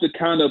to have to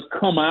kind of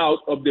come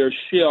out of their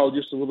shell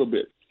just a little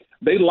bit.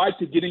 They like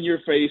to get in your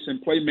face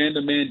and play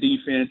man-to-man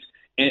defense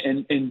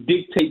and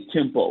dictate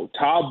tempo.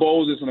 Todd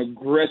Bowles is an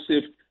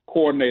aggressive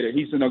coordinator.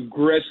 He's an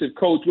aggressive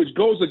coach, which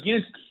goes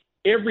against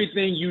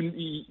everything you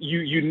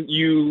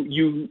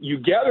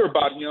gather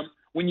about him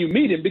when you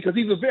meet him, because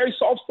he's a very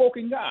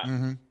soft-spoken guy.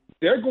 Mm-hmm.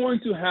 They're going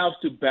to have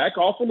to back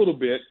off a little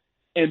bit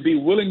and be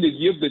willing to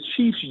give the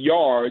Chiefs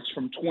yards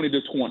from 20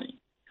 to 20.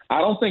 I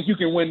don't think you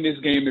can win this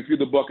game if you're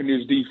the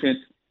Buccaneers defense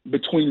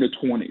between the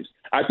 20s.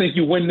 I think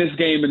you win this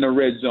game in the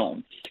red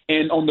zone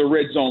and on the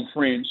red zone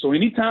fringe. So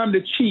anytime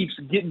the Chiefs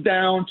get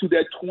down to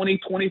that 20,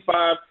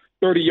 25,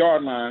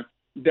 30-yard line,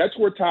 that's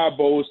where Todd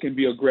Bowles can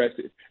be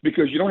aggressive,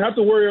 because you don't have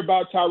to worry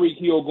about Tyreek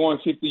Hill going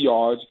 50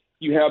 yards.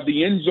 You have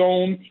the end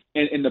zone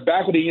and the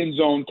back of the end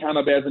zone kind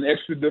of as an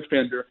extra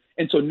defender.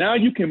 And so now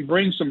you can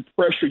bring some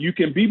pressure. You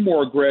can be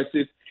more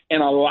aggressive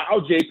and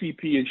allow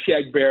JPP and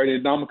Shaq Barrett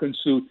and Ndamukong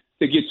Suh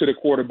to get to the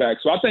quarterback.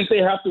 So I think they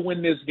have to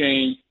win this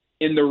game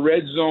in the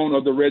red zone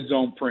or the red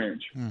zone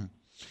fringe.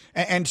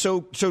 And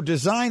so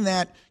design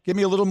that. Give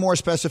me a little more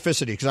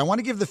specificity, because I want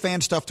to give the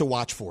fans stuff to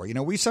watch for. You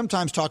know, we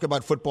sometimes talk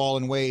about football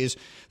in ways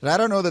that I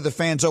don't know that the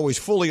fans always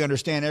fully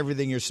understand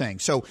everything you're saying.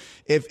 So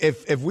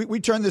if we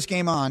turn this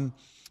game on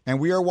and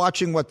we are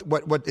watching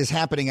what is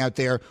happening out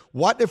there,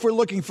 what if we're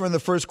looking for in the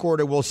first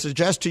quarter will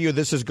suggest to you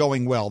this is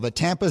going well, that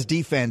Tampa's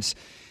defense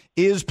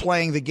is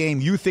playing the game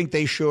you think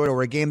they should,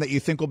 or a game that you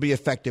think will be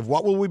effective?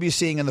 What will we be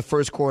seeing in the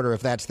first quarter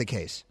if that's the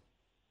case?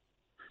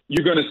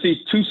 You're going to see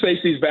two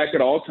safeties back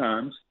at all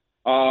times,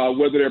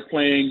 whether they're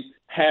playing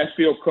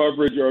half-field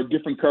coverage or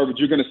different coverage.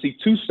 You're going to see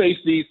two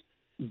safeties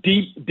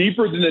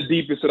deeper than the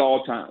deepest at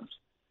all times.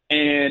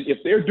 And if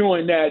they're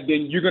doing that,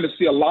 then you're going to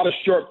see a lot of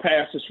short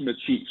passes from the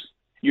Chiefs.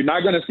 You're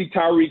not going to see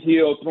Tyreek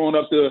Hill throwing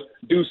up the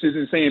deuces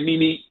and saying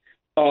Mimi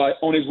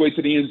on his way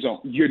to the end zone.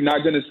 You're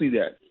not going to see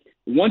that.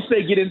 Once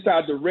they get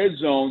inside the red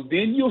zone,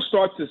 then you'll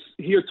start to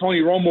hear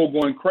Tony Romo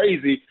going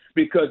crazy,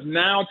 because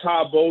now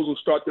Todd Bowles will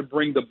start to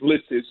bring the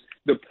blitzes,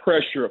 the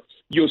pressure.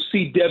 You'll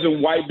see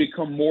Devin White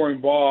become more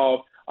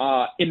involved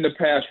in the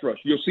pass rush.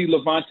 You'll see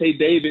Levante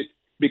David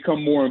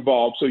become more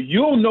involved. So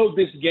you'll know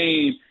this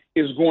game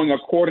is going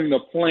according to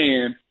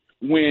plan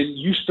when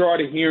you start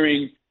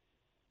hearing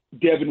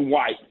Devin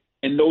White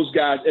and those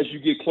guys as you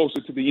get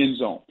closer to the end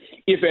zone.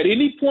 If at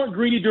any point,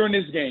 Greeny, during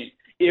this game,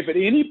 if at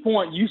any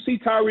point you see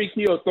Tyreek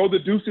Hill throw the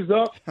deuces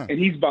up and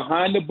he's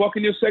behind the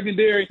Buccaneers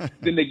secondary,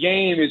 then the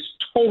game is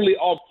totally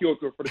off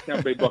kilter for the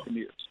Tampa Bay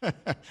Buccaneers.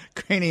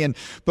 Greeny and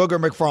Booger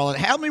McFarland,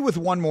 help me with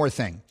one more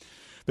thing,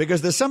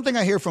 because there's something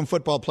I hear from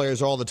football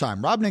players all the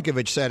time. Rob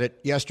Ninkovich said it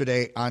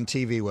yesterday on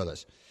TV with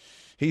us.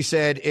 He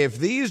said, if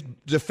these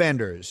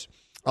defenders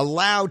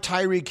allow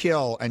Tyreek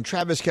Hill and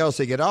Travis Kelce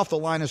to get off the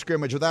line of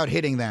scrimmage without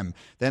hitting them,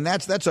 then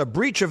that's a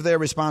breach of their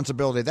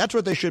responsibility. That's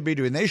what they should be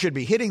doing. They should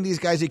be hitting these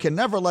guys. You can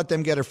never let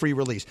them get a free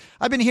release.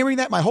 I've been hearing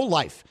that my whole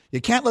life.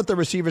 You can't let the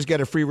receivers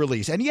get a free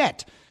release. And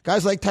yet,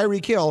 guys like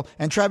Tyreek Hill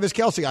and Travis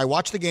Kelce, I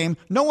watch the game,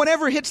 no one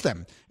ever hits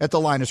them at the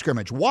line of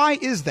scrimmage. Why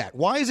is that?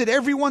 Why is it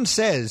everyone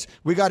says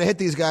we got to hit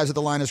these guys at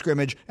the line of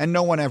scrimmage and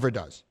no one ever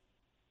does?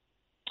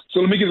 So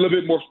let me get a little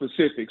bit more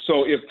specific.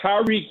 So if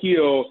Tyreek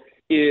Hill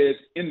is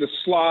in the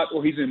slot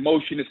or he's in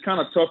motion, it's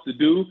kind of tough to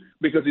do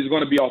because he's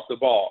going to be off the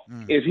ball.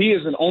 If he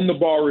is an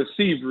on-the-ball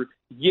receiver,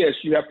 yes,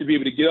 you have to be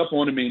able to get up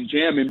on him and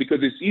jam him,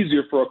 because it's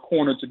easier for a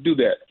corner to do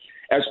that.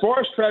 As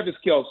far as Travis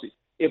Kelce,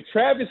 if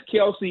Travis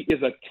Kelce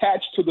is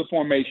attached to the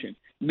formation,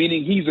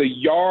 meaning he's a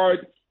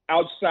yard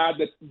outside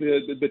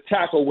the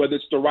tackle, whether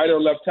it's the right or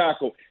left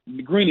tackle.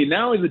 Greeny,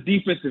 now as a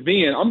defensive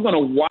end, I'm going to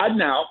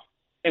widen out,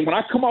 and when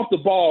I come off the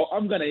ball,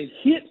 I'm going to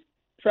hit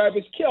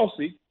Travis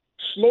Kelce,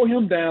 slow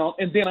him down,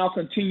 and then I'll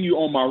continue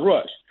on my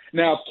rush.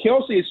 Now, if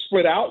Kelce is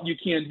spread out, you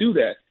can't do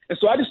that. And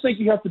so I just think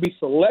you have to be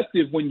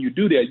selective when you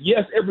do that.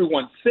 Yes,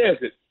 everyone says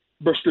it,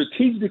 but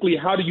strategically,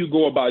 how do you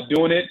go about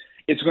doing it?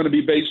 It's going to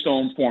be based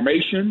on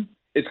formation.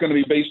 It's going to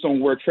be based on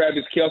where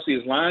Travis Kelce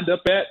is lined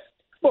up at.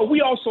 But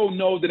we also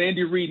know that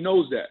Andy Reid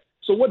knows that.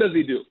 So what does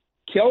he do?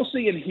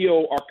 Kelce and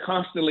Hill are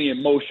constantly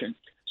in motion.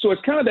 So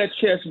it's kind of that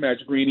chess match,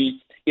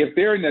 Greeny. If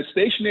they're in a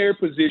stationary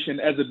position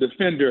as a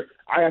defender,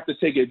 I have to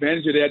take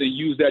advantage of that and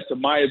use that to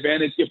my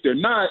advantage. If they're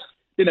not,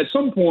 then at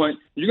some point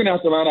you're going to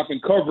have to line up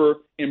and cover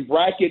and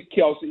bracket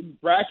Kelce,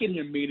 bracket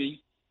him, meaning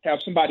have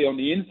somebody on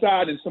the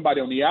inside and somebody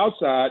on the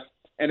outside.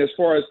 And as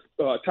far as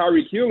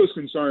Tyreek Hill is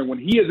concerned, when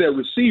he is at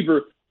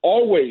receiver,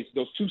 always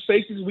those two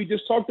safeties we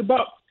just talked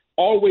about,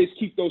 always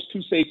keep those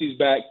two safeties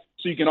back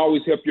so you can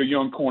always help your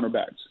young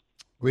cornerbacks.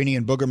 Greeny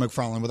and Booger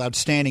McFarland with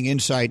outstanding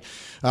insight.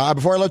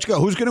 Before I let you go,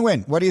 who's going to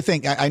win? What do you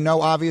think? I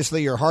know,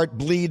 obviously, your heart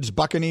bleeds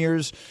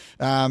Buccaneers,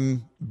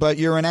 but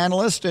you're an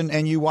analyst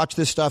and you watch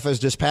this stuff as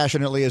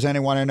dispassionately as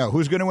anyone I know.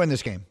 Who's going to win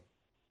this game?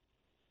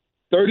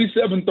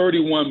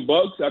 37-31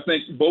 Bucs. I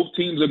think both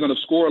teams are going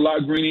to score a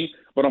lot, Greeny,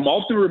 but I'm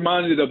often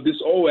reminded of this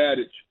old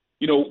adage.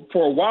 You know,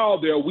 for a while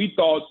there, we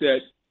thought that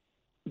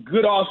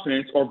good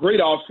offense or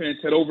great offense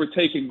had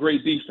overtaken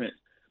great defense.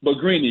 But,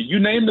 Greeny, you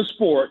name the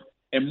sport,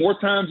 and more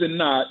times than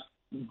not,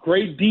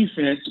 great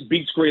defense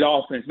beats great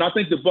offense. And I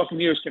think the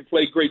Buccaneers can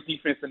play great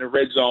defense in the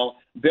red zone.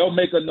 They'll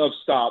make enough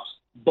stops.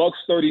 Bucs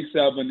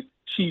 37,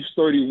 Chiefs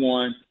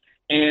 31.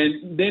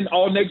 And then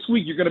all next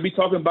week, you're going to be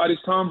talking about is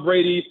Tom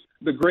Brady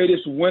the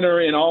greatest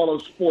winner in all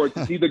of sports?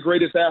 Is he the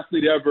greatest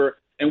athlete ever?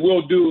 And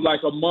we'll do like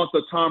a month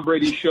of Tom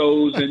Brady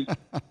shows. And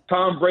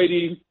Tom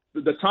Brady,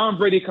 the Tom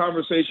Brady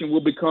conversation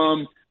will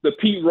become the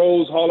Pete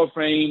Rose Hall of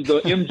Fame, the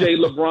MJ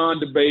LeBron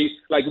debate.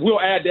 Like,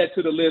 we'll add that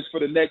to the list for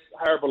the next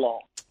however long.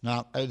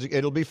 No,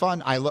 it'll be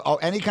fun.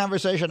 Any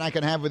conversation I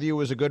can have with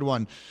you is a good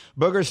one.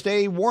 Booger,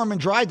 stay warm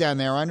and dry down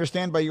there. I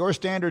understand by your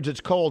standards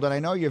it's cold, and I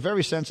know you're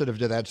very sensitive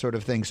to that sort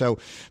of thing. So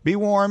be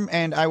warm,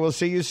 and I will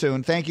see you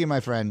soon. Thank you, my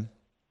friend.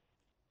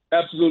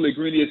 Absolutely,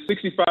 Greeny. It's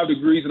 65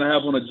 degrees, and I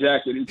have on a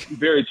jacket. It's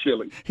very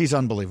chilly. He's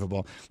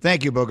unbelievable.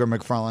 Thank you, Booger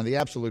McFarland, the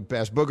absolute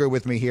best. Booger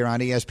with me here on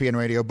ESPN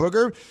Radio.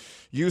 Booger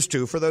used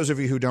to, for those of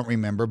you who don't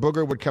remember,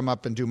 Booger would come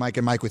up and do Mike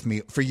and Mike with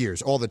me for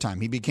years, all the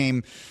time. He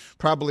became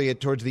probably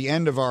towards the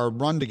end of our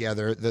run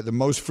together, the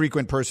most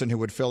frequent person who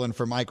would fill in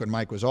for Mike when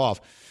Mike was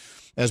off,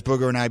 as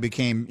Booger and I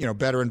became,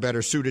 better and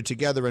better suited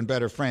together and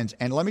better friends.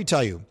 And let me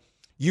tell you,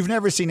 you've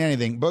never seen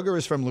anything. Booger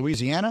is from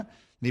Louisiana.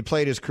 He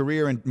played his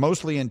career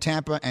mostly in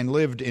Tampa and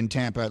lives in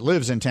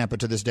Tampa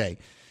to this day.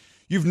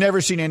 You've never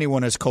seen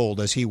anyone as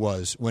cold as he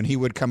was when he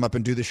would come up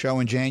and do the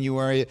show in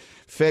January,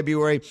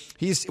 February.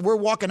 We're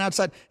walking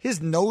outside.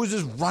 His nose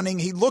is running.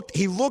 He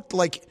looked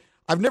like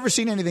I've never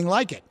seen anything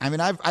like it. I mean,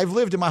 I've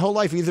lived in my whole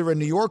life either in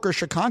New York or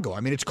Chicago.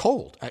 I mean, it's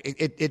cold.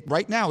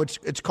 Right now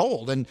it's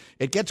cold, and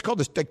it gets cold.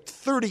 There's like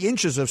 30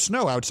 inches of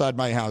snow outside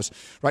my house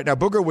right now.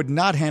 Booger would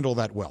not handle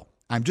that well.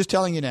 I'm just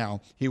telling you now,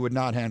 he would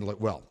not handle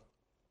it well.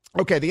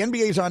 Okay, the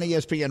NBA's on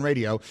ESPN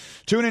Radio.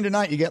 Tune in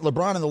tonight. You get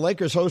LeBron and the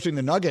Lakers hosting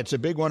the Nuggets, a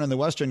big one in the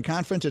Western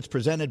Conference. It's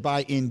presented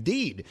by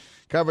Indeed.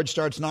 Coverage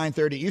starts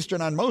 9:30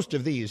 Eastern on most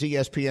of these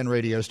ESPN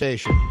radio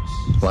stations.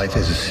 Life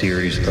is a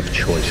series of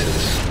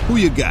choices. Who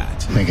you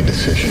got? Make a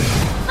decision.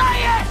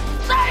 Say it!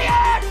 Say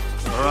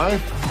it! All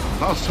right,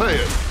 I'll say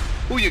it.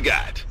 Who you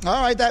got?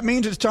 All right, that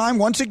means it's time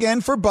once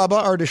again for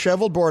Bubba, our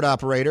disheveled board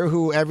operator,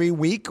 who every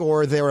week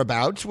or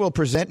thereabouts will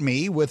present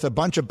me with a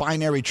bunch of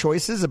binary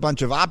choices, a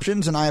bunch of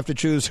options, and I have to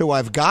choose who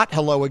I've got.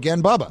 Hello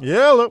again, Bubba.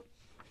 Hello.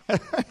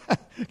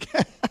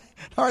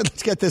 All right,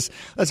 let's get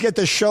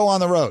this show on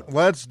the road.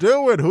 Let's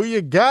do it. Who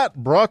you got?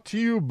 Brought to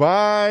you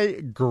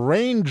by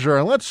Grainger.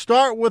 And let's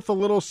start with a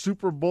little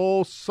Super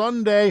Bowl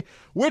Sunday.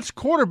 Which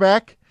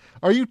quarterback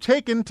are you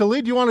taking to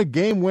lead you on a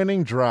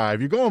game-winning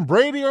drive? You going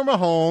Brady or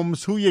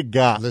Mahomes? Who you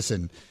got?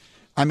 Listen,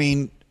 I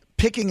mean,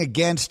 picking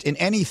against in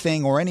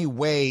anything or any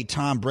way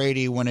Tom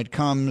Brady when it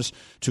comes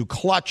to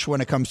clutch,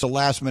 when it comes to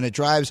last-minute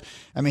drives,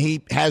 I mean,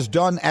 he has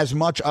done as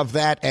much of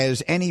that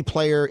as any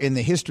player in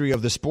the history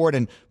of the sport,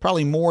 and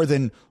probably more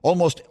than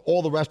almost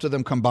all the rest of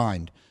them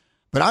combined.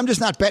 But I'm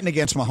just not betting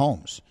against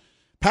Mahomes.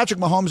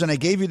 Patrick Mahomes, and I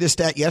gave you this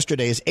stat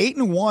yesterday, is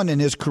 8-1 in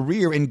his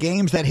career in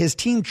games that his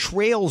team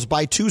trails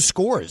by 2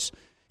 scores.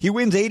 He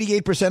wins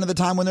 88% of the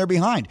time when they're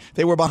behind.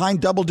 They were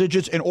behind double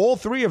digits in all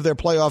 3 of their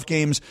playoff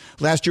games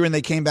last year, and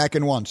they came back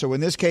and won. So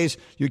in this case,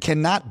 you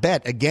cannot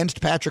bet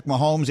against Patrick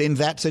Mahomes in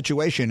that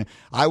situation.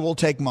 I will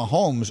take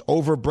Mahomes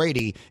over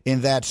Brady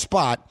in that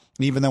spot,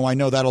 even though I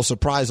know that'll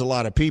surprise a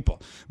lot of people.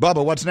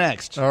 Bubba, what's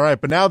next? All right,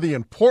 but now the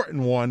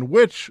important one.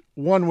 Which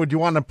one would you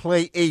want to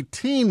play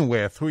 18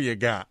 with? Who you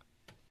got?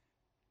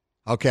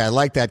 Okay, I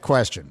like that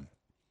question.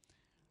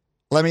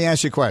 Let me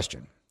ask you a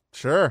question.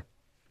 Sure.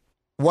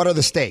 What are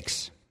the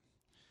stakes?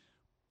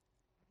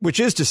 Which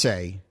is to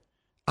say,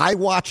 I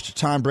watched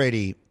Tom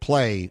Brady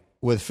play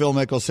with Phil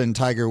Mickelson,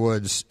 Tiger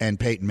Woods, and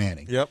Peyton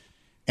Manning. Yep.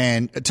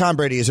 And Tom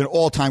Brady is an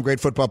all-time great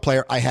football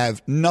player. I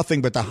have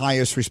nothing but the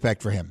highest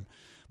respect for him.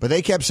 But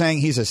they kept saying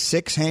he's a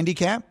 6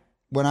 handicap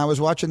when I was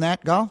watching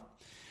that golf.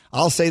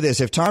 I'll say this.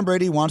 If Tom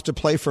Brady wants to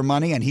play for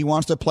money and he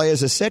wants to play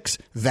as a 6,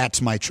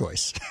 that's my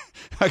choice.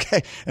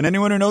 Okay? And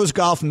anyone who knows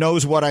golf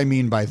knows what I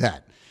mean by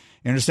that.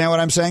 You understand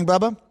what I'm saying,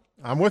 Bubba?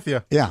 I'm with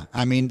you. Yeah.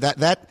 I mean,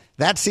 that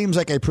seems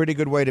like a pretty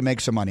good way to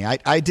make some money.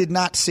 I did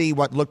not see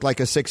what looked like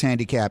a 6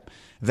 handicap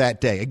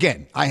that day.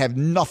 Again, I have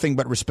nothing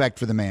but respect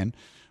for the man,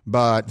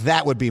 but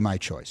that would be my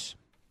choice.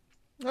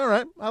 All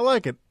right. I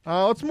like it.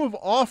 Let's move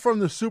off from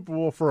the Super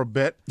Bowl for a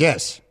bit.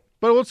 Yes.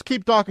 But let's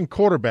keep talking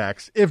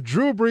quarterbacks. If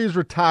Drew Brees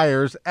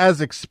retires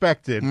as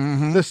expected,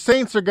 the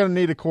Saints are going to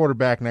need a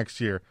quarterback next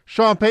year.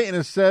 Sean Payton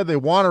has said they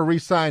want to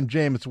re-sign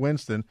Jameis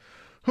Winston.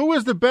 Who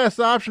is the best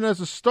option as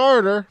a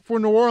starter for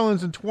New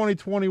Orleans in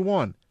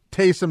 2021?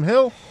 Taysom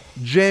Hill,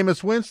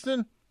 Jameis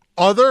Winston,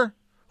 other?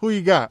 Who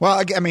you got?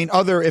 Well, I mean,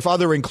 if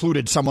other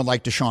included someone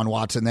like Deshaun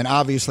Watson, then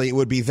obviously it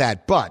would be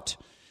that. But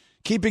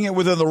keeping it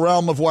within the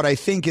realm of what I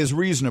think is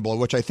reasonable,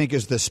 which I think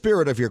is the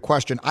spirit of your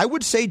question, I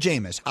would say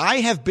Jameis. I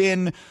have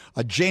been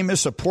a Jameis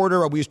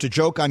supporter. We used to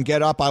joke on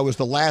Get Up. I was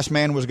the last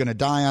man who was going to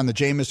die on the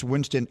Jameis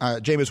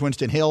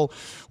Winston Hill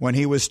when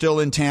he was still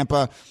in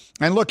Tampa.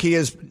 And look, he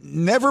has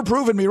never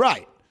proven me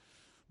right.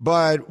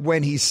 But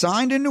when he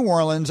signed in New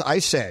Orleans, I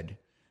said,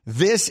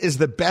 this is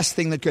the best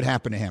thing that could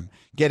happen to him.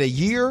 Get a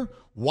year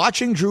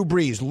watching Drew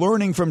Brees,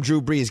 learning from Drew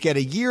Brees, get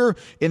a year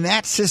in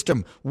that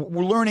system.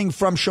 We're learning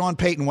from Sean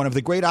Payton, one of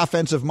the great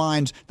offensive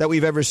minds that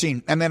we've ever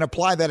seen, and then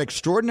apply that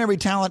extraordinary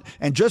talent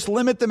and just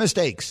limit the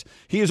mistakes.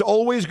 He is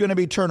always going to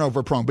be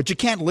turnover prone, but you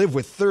can't live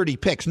with 30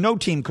 picks. No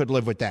team could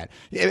live with that.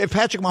 If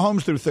Patrick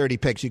Mahomes threw 30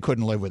 picks, you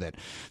couldn't live with it.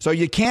 So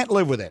you can't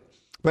live with it.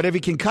 But if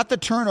he can cut the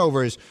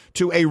turnovers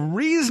to a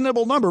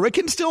reasonable number, it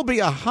can still be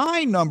a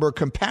high number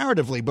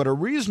comparatively, but a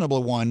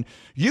reasonable one,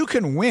 you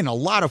can win a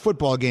lot of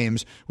football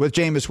games with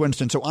Jameis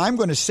Winston. So I'm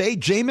going to say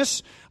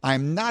Jameis.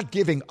 I'm not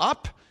giving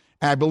up.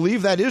 I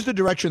believe that is the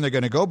direction they're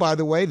going to go. By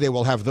the way, they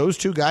will have those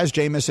two guys,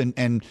 Jameis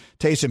and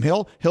Taysom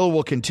Hill. Hill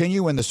will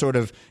continue in the sort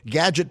of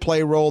gadget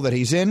play role that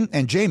he's in,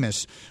 and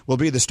Jameis will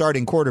be the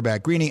starting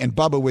quarterback. Greeny and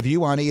Bubba with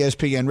you on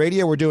ESPN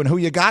Radio. We're doing Who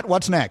You Got?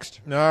 What's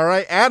next? All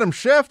right. Adam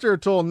Schefter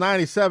told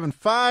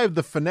 97.5,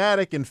 The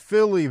Fanatic in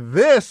Philly,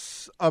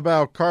 this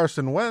about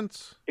Carson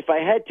Wentz. If I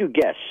had to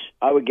guess,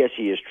 I would guess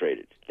he is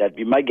traded. That'd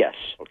be my guess,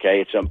 okay,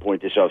 at some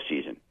point this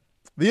offseason.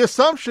 The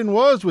assumption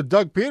was with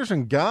Doug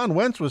Peterson gone,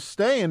 Wentz was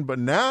staying, but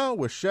now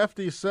with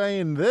Shefty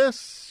saying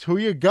this, who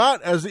you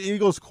got as the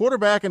Eagles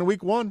quarterback in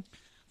week 1?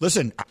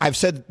 Listen, I've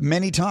said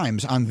many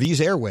times on these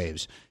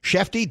airwaves,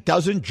 Shefty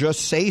doesn't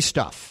just say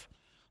stuff.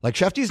 Like,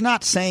 Shefty's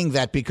not saying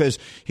that because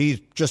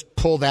he just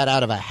pulled that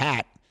out of a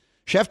hat.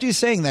 Shefty's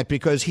saying that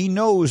because he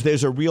knows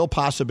there's a real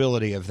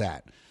possibility of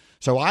that.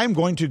 So I'm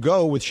going to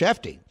go with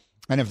Shefty.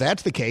 And if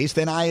that's the case,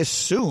 then I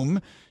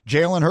assume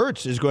Jalen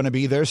Hurts is going to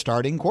be their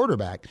starting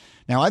quarterback.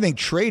 Now, I think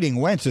trading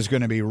Wentz is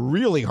going to be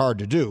really hard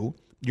to do.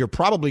 You're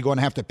probably going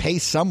to have to pay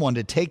someone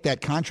to take that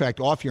contract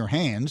off your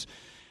hands.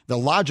 The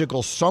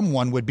logical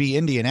someone would be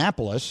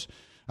Indianapolis.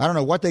 I don't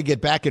know what they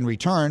get back in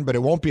return, but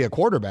it won't be a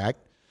quarterback.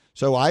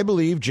 So I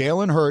believe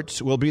Jalen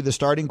Hurts will be the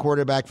starting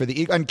quarterback for the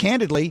Eagles. And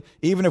candidly,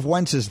 even if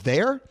Wentz is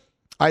there,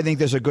 I think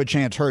there's a good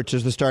chance Hurts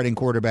is the starting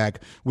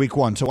quarterback week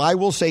 1. So I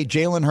will say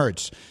Jalen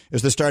Hurts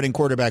is the starting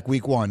quarterback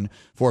week 1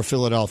 for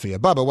Philadelphia.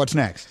 Bubba, what's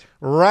next?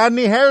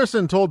 Rodney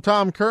Harrison told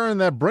Tom Curran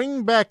that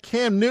bringing back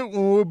Cam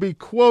Newton would be,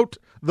 quote,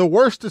 the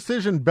worst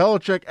decision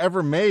Belichick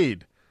ever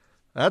made.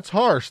 That's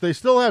harsh. They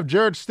still have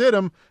Jarrett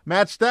Stidham.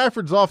 Matt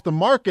Stafford's off the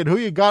market. Who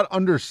you got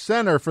under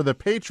center for the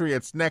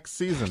Patriots next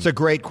season? It's a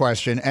great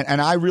question,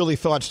 and I really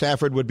thought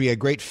Stafford would be a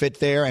great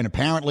fit there, and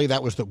apparently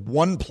that was the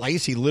one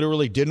place he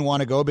literally didn't want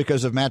to go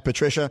because of Matt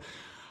Patricia.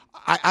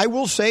 I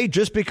will say,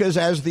 just because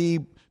as the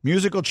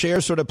musical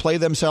chairs sort of play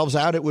themselves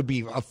out, it would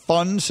be a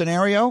fun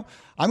scenario,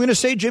 I'm going to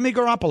say Jimmy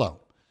Garoppolo.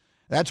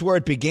 That's where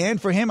it began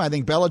for him. I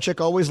think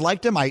Belichick always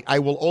liked him. I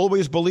will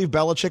always believe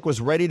Belichick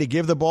was ready to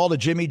give the ball to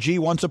Jimmy G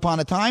once upon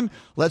a time.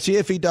 Let's see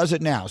if he does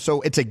it now.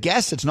 So it's a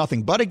guess. It's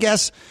nothing but a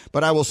guess,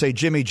 but I will say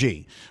Jimmy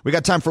G. We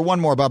got time for one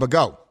more, Bubba.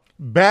 Go.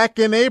 Back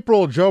in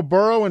April, Joe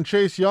Burrow and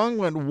Chase Young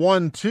went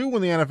 1-2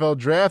 in the NFL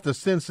draft to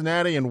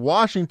Cincinnati and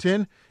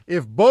Washington.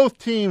 If both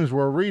teams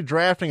were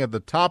redrafting at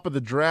the top of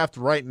the draft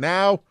right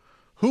now,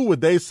 who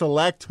would they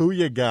select? Who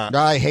you got?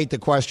 I hate the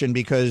question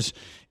because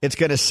it's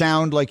going to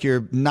sound like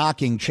you're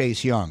knocking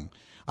Chase Young.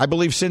 I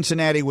believe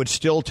Cincinnati would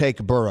still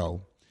take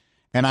Burrow.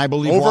 And I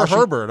believe over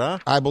Herbert, huh?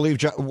 I believe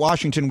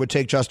Washington would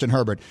take Justin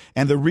Herbert.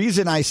 And the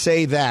reason I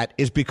say that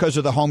is because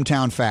of the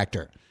hometown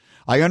factor.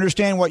 I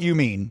understand what you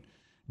mean.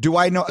 Do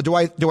I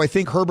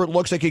think Herbert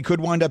looks like he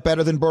could wind up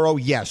better than Burrow?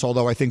 Yes,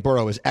 although I think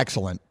Burrow is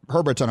excellent.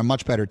 Herbert's on a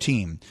much better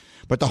team.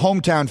 But the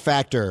hometown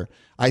factor,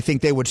 I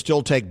think they would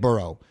still take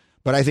Burrow.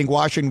 But I think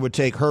Washington would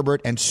take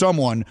Herbert, and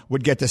someone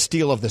would get the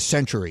steal of the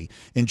century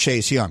in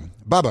Chase Young.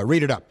 Bubba,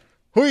 read it up.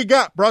 Who You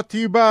Got, brought to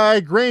you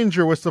by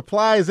Grainger, with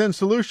supplies and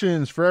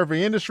solutions for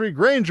every industry.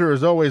 Grainger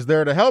is always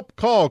there to help.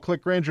 Call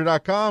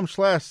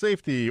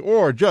clickgrainger.com/safety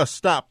or just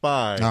stop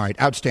by. All right,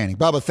 outstanding.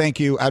 Bubba, thank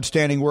you.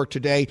 Outstanding work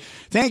today.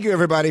 Thank you,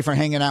 everybody, for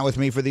hanging out with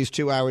me for these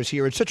 2 hours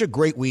here. It's such a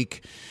great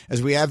week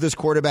as we have this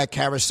quarterback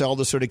carousel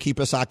to sort of keep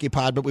us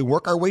occupied, but we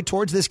work our way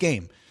towards this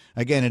game.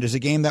 Again, it is a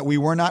game that we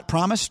were not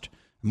promised.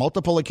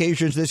 Multiple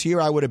occasions this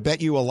year, I would have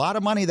bet you a lot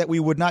of money that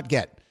we would not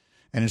get.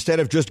 And instead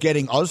of just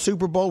getting a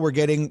Super Bowl, we're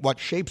getting what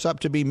shapes up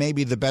to be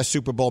maybe the best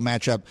Super Bowl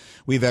matchup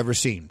we've ever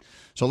seen.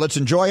 So let's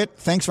enjoy it.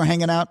 Thanks for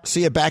hanging out.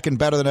 See you back and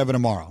better than ever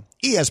tomorrow.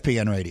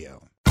 ESPN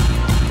Radio.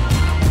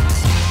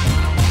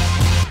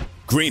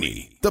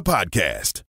 Greeny, the podcast.